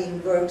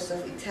surviving works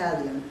of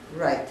Italian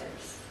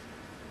writers.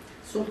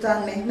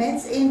 Sultan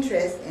Mehmed's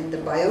interest in the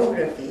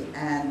biography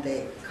and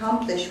the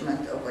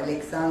accomplishment of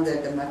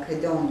Alexander the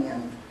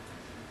Macedonian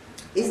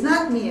is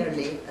not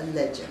merely a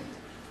legend.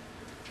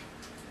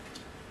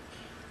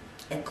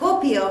 A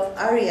copy of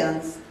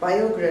Arrian's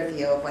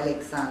biography of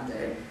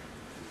Alexander,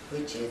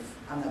 which is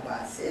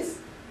Anabasis,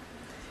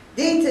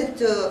 dated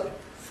to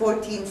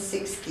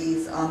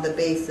 1460s on the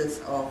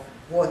basis of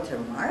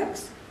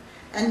watermarks,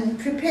 and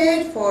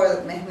prepared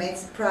for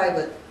Mehmed's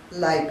private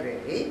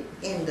library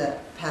in the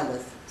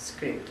palace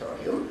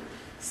scriptorium,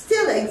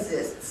 still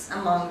exists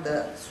among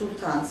the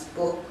Sultan's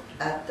books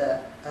at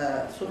the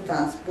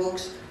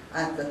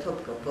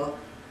Topkapı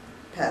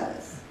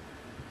Palace.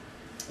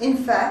 In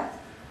fact,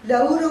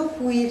 Lauro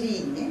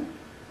Puirini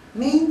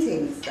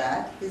maintains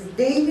that his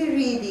daily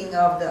reading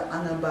of the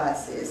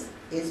Anabasis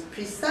is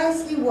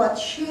precisely what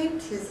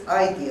shaped his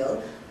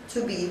ideal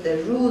to be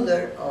the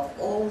ruler of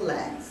all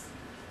lands.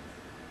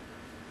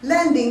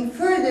 Lending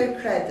further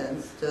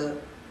credence to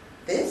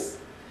this,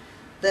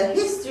 the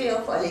history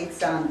of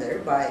Alexander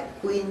by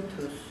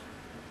Quintus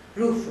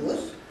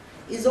Rufus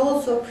is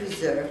also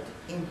preserved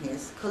in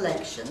his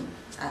collection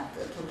at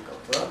the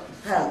Topkapı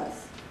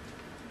Palace.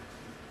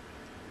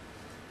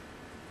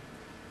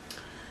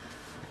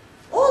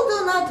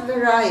 Although not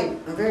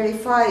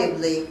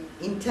verifiably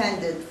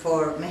intended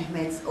for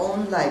Mehmed's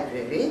own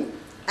library,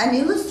 an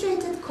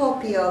illustrated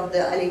copy of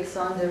the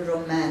Alexander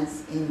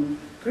Romance in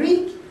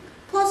Greek,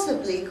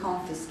 possibly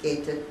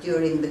confiscated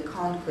during the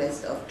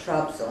conquest of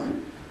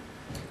Trabzon,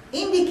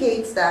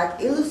 indicates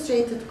that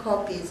illustrated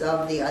copies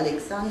of the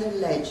Alexander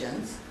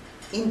legends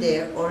in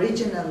their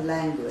original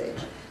language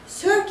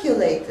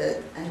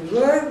circulated and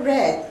were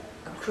read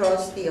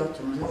across the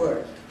Ottoman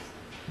world.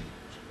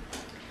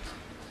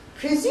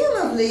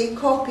 Presumably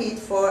copied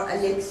for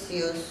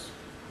Alexius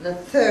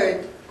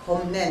III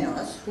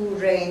Komnenos, who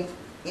reigned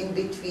in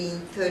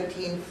between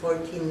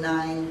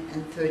 1349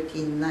 and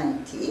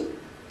 1390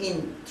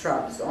 in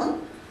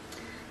Trabzon,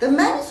 the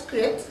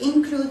manuscript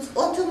includes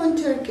Ottoman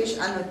Turkish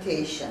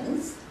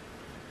annotations.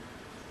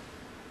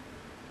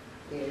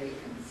 There you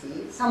can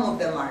see. Some of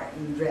them are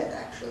in red,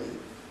 actually,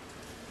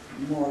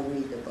 more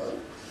readable.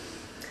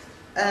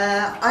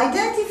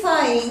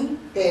 Identifying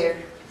their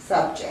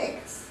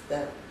subjects,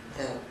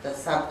 the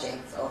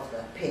subjects of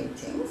the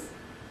paintings.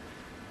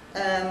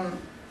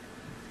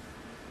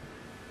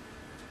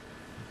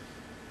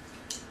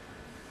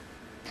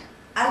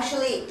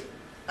 Actually,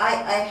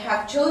 I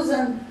have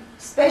chosen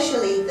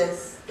especially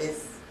this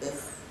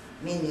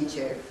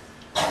miniature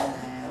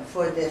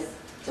for this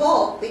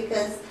talk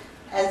because,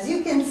 as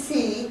you can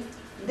see,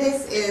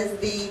 this is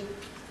the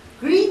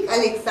Greek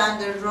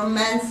Alexander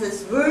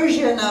Romance's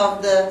version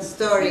of the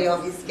story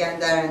of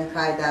Iskandar and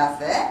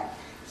Kaydafe.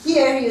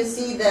 Here you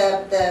see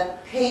the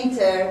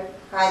painter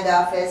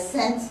Kaydafe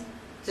sent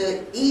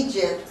to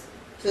Egypt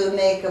to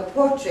make a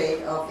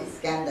portrait of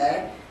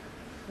Iskandar,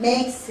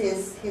 makes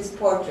his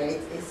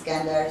portrait,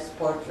 Iskandar's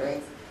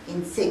portrait,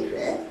 in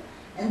secret,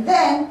 and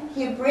then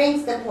he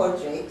brings the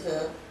portrait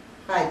to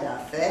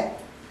Kaydafe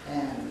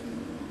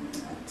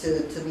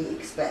to be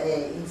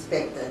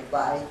inspected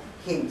by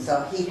him.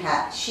 So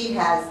she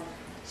has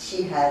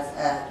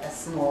a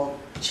small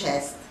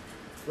chest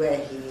where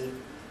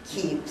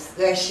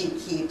she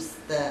keeps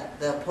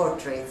the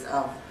portraits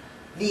of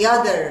the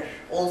other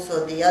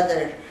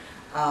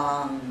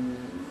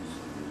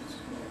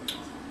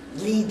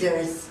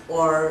leaders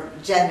or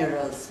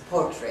generals'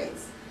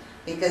 portraits,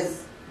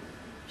 because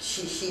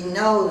she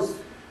knows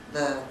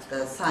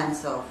the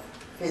science of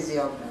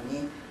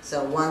physiognomy.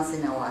 So once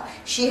in a while,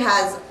 she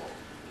has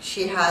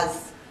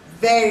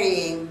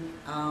varying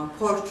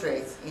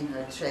portraits in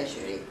her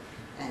treasury,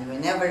 and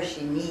whenever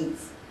she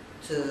needs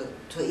to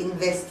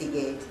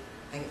investigate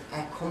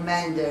a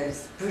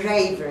commander's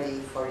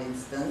bravery, for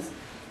instance,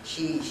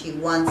 she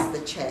wants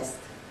the chest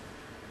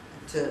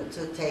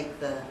to take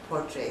the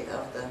portrait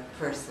of the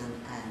person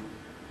and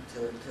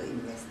to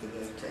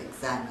investigate, to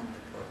examine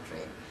the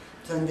portrait,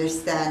 to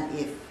understand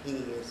if he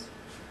is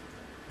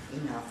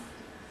enough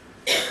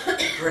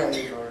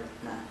brave or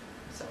not.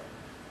 So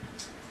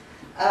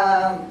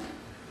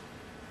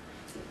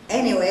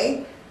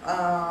Anyway,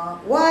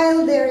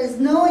 while there is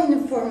no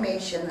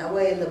information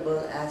available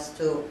as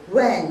to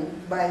when,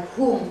 by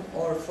whom,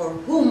 or for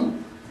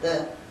whom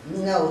the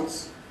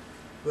notes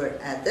were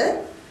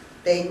added,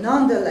 they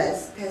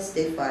nonetheless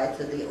testify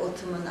to the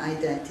Ottoman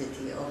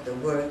identity of the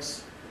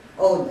work's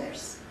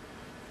owners.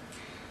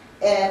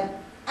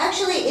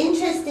 Actually,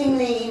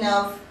 interestingly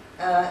enough,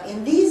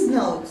 in these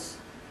notes,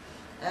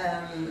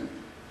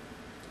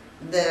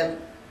 the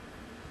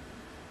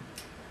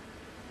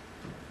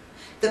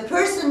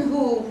person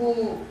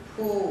who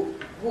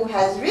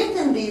has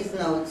written these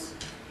notes,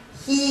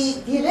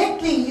 he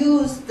directly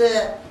used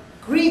the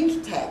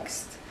Greek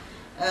text.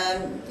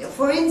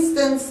 For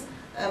instance,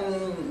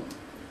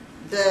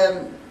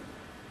 the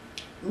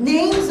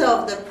names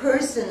of the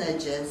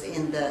personages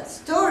in the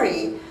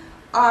story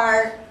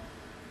are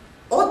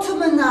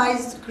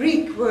Ottomanized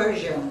Greek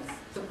versions,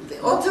 the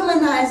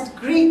Ottomanized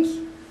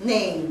Greek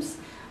names.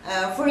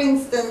 For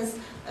instance,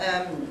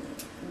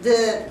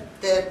 the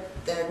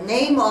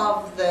name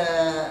of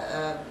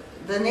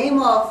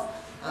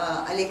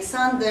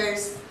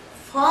Alexander's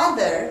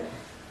father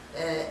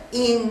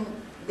in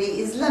the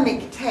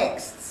Islamic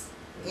texts,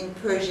 in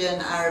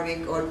Persian,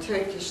 Arabic, or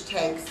Turkish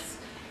texts,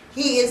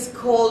 he is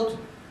called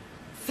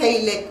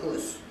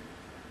Feylekus,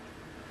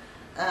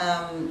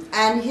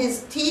 and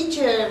his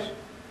teacher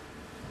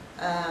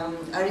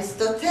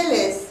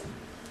Aristoteles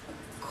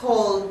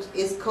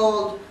is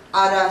called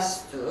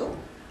Arastu,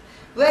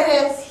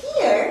 whereas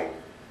here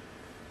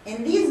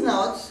in these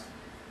notes,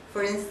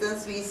 for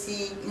instance, we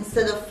see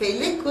instead of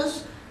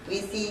Feylekus,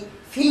 we see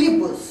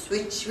Philippus,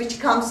 which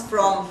comes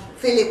from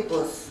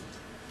Philippus.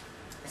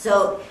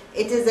 So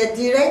it is a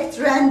direct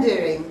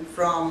rendering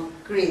from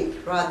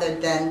Greek rather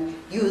than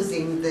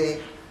using the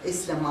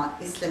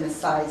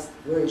Islamicized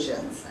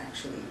versions,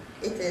 actually.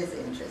 It is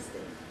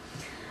interesting.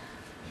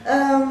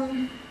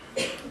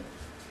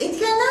 It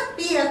cannot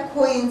be a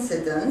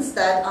coincidence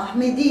that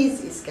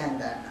Ahmedi's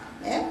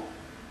İskendername,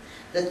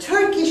 the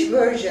Turkish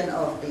version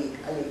of the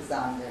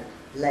Alexander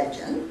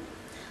legend,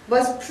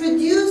 was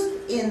produced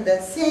in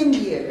the same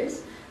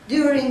years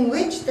during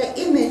which the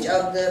image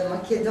of the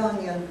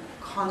Macedonian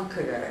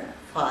conqueror,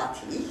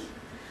 Fatih,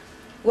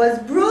 was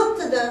brought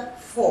to the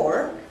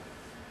fore,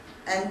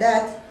 and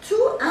that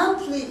two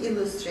amply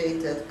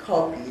illustrated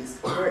copies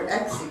were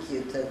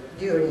executed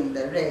during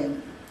the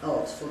reign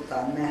of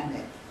Sultan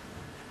Mehmed.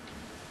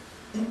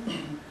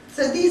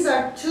 So these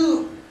are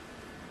two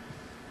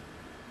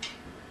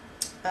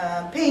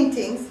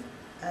paintings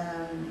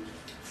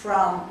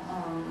from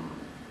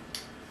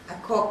a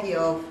copy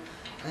of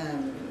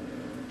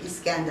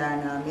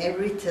İskendername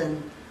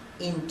written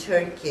in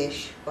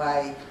Turkish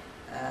by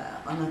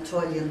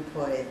Anatolian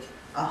poet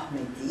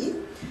Ahmedi.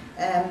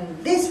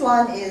 This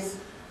one is,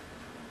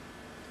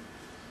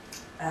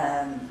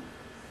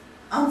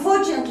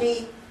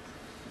 unfortunately,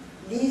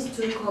 these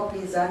two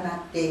copies are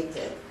not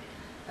dated,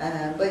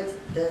 but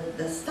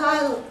the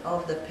style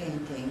of the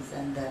paintings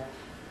and the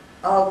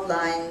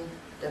outline,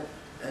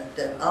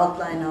 the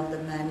outline of the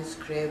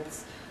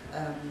manuscripts,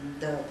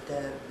 the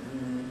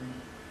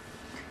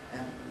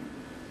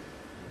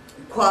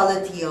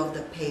quality of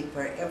the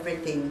paper,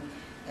 everything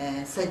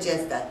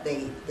suggests that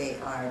they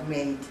are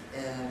made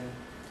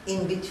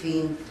in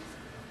between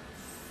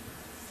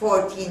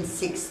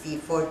 1460,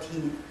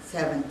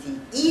 1470,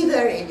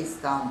 either in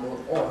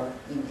Istanbul or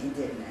in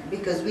Edirne,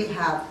 because we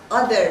have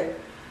other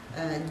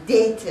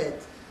dated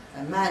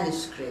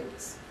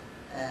manuscripts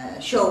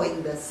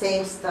showing the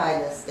same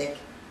stylistic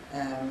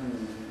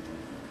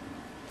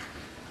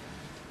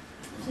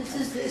This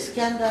is the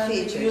İskender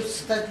you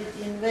studied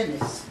in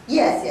Venice.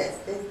 Yes, yes.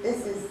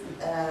 This is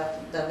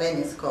the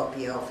Venice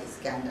copy of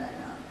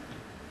İskendername.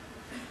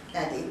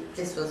 And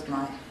this was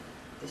my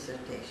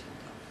dissertation.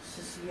 This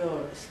is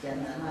your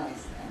İskendername.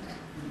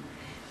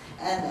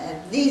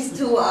 And these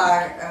two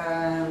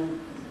are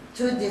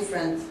two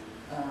different,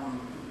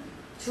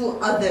 two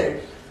other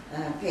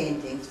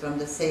paintings from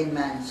the same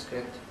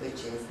manuscript,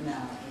 which is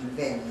now in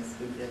Venice,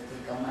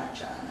 Biblioteca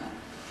Marciana.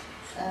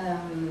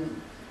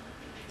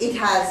 It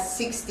has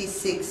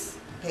 66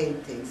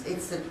 paintings.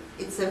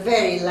 It's a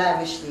very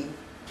lavishly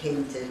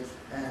painted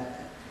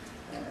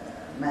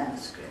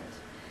manuscript.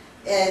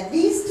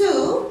 These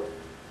two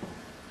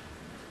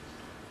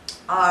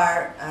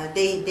are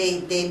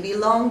they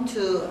belong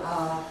to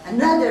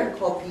another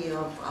copy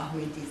of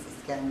Ahmedi's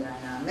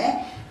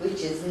İskendername,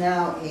 which is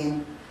now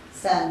in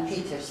St.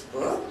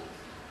 Petersburg.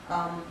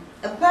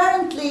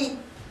 Apparently,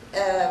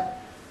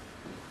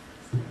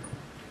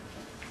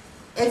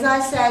 as I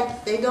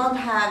said, they don't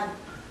have.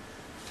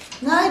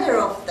 Neither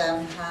of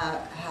them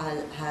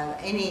have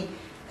any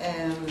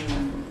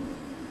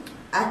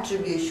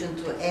attribution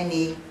to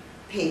any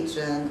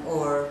patron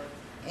or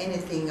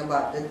anything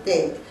about the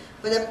date.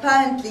 But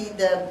apparently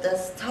the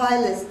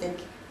stylistic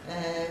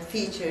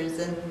features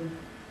and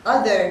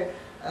other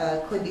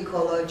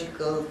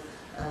codicological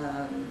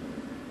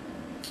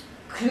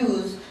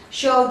clues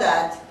show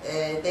that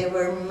they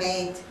were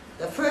made,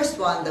 the first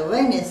one, the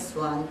Venice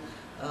one,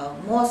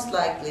 most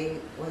likely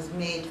was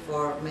made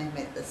for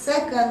Mehmed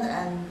II,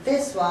 and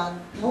this one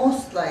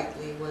most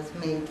likely was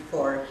made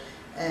for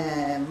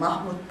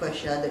Mahmud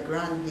Pasha, the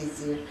Grand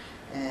Vizier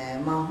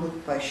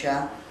Mahmud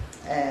Pasha,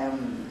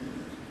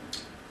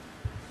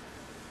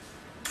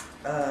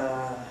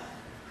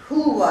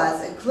 who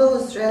was a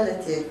close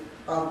relative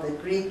of the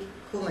Greek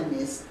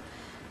humanist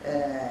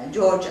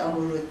George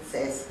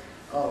Amurutses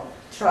of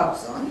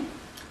Trabzon,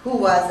 who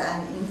was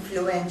an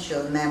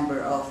influential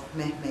member of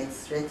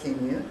Mehmed's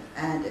retinue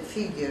and a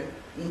figure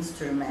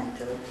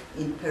instrumental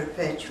in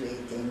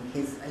perpetuating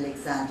his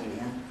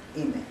Alexandrian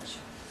image.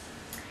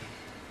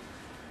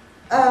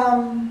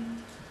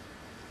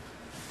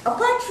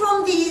 Apart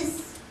from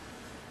these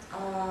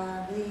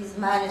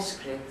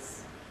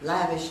manuscripts,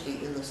 lavishly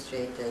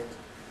illustrated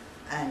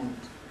and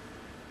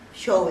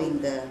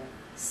showing the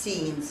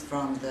scenes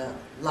from the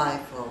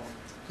life of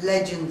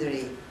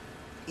legendary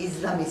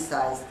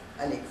Islamicized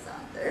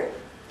Alexander,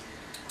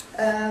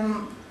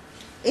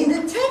 in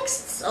the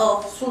texts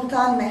of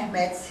Sultan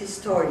Mehmed's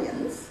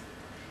historians,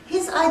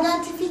 his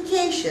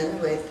identification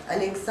with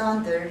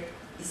Alexander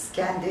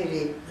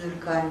Iskanderi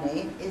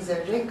Zülkarneyn is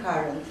a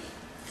recurrent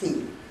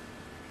theme.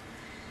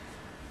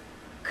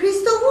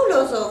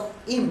 Christopoulos of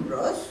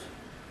Imbros,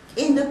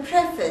 in the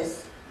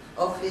preface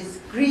of his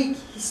Greek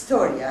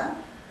Historia,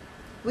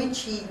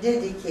 which he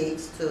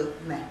dedicates to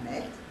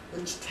Mehmed,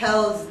 which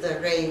tells the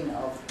reign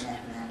of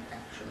Mehmed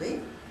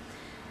actually,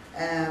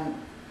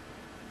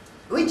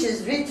 which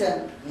is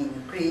written in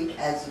Greek,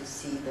 as you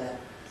see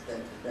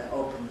the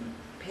open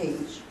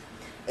page,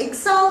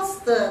 exalts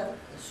the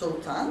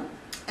Sultan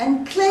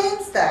and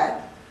claims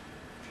that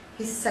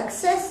his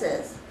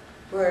successes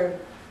were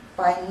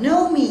by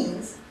no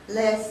means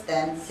less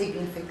than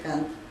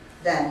significant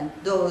than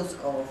those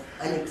of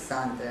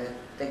Alexander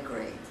the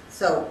Great.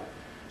 So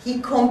he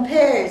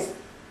compares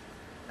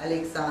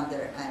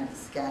Alexander and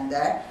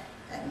Iskandar,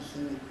 and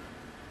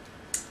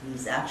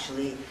he's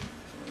actually,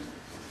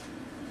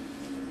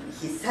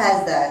 he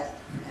says that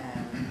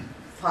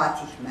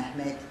Fatih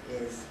Mehmed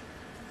is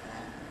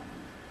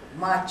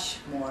much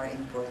more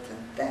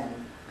important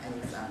than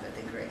Alexander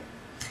the Great.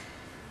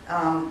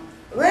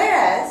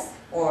 Whereas,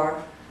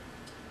 or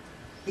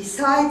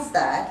besides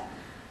that,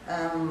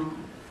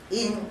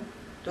 in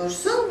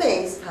Dursun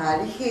Bey's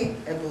Tarihi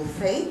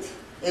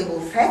Ebu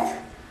Feth,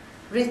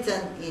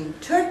 written in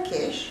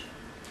Turkish,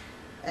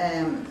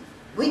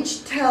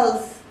 which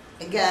tells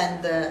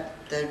again the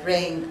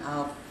reign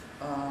of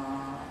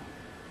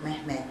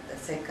Mehmed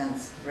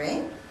II's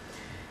reign,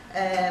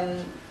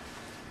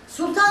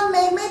 Sultan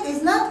Mehmed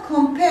is not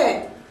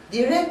compared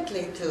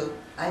directly to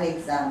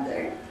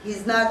Alexander.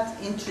 He's not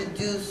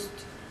introduced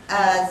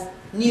as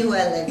new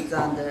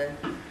Alexander,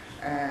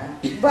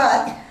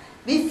 but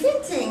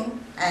befitting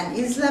an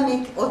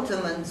Islamic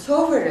Ottoman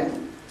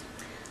sovereign,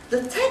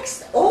 the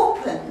text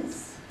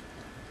opens,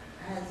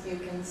 as you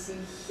can see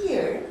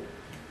here,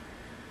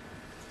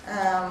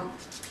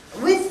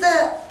 with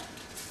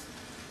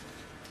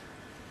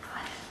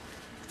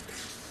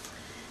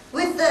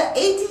the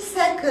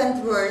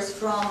 82nd verse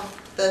from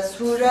the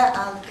Surah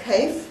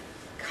Al-Kahf,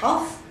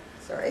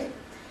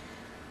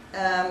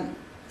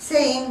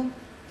 saying,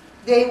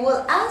 they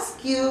will ask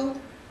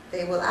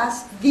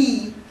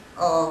thee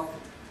of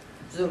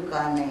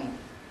Zulkarnain.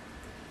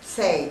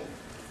 Say,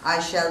 I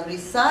shall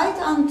recite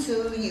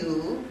unto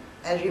you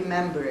a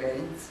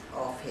remembrance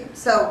of him.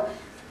 So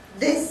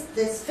this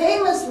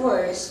famous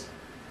verse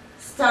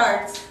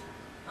starts,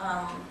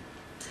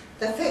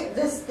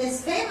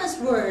 this famous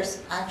verse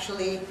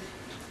actually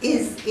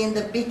is in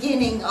the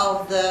beginning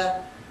of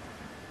the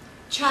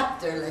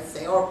chapter, let's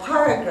say, or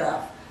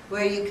paragraph,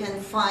 where you can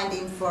find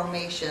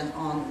information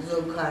on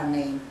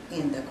Zulkarnain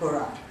in the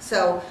Quran.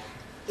 So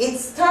it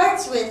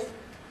starts with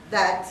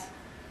that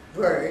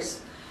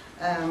verse,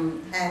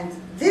 and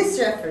this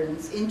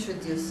reference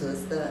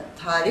introduces the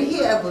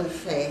Tarihi Ebul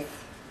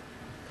Feyth,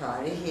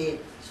 Tarihi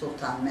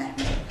Sultan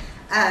Mehmed,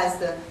 as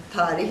the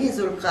Tarihi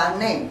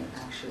Zulkarnain,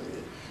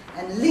 actually,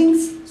 and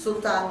links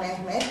Sultan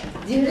Mehmed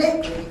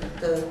directly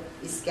to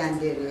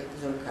Iskanderi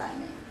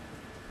Zulkarnain.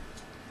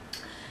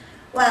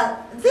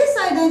 Well, this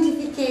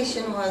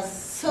identification was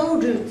so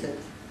rooted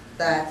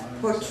that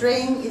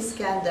portraying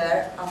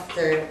Iskandar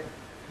after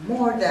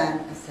more than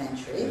a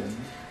century,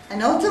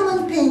 an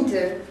Ottoman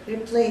painter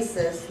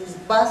replaces his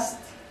bust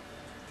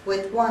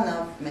with one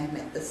of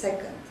Mehmed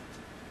II.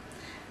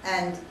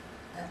 And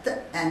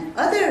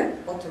other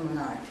Ottoman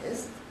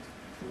artists,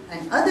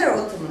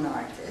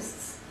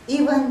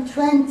 even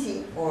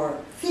 20 or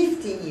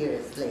 50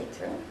 years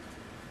later,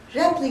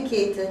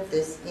 replicated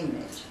this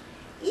image,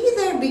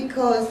 either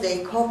because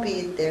they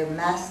copied their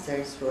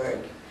master's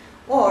work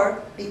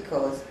or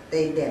because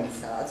they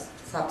themselves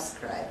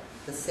subscribed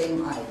the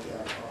same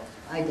idea of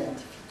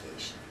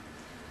identification.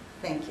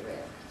 Thank you very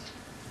much.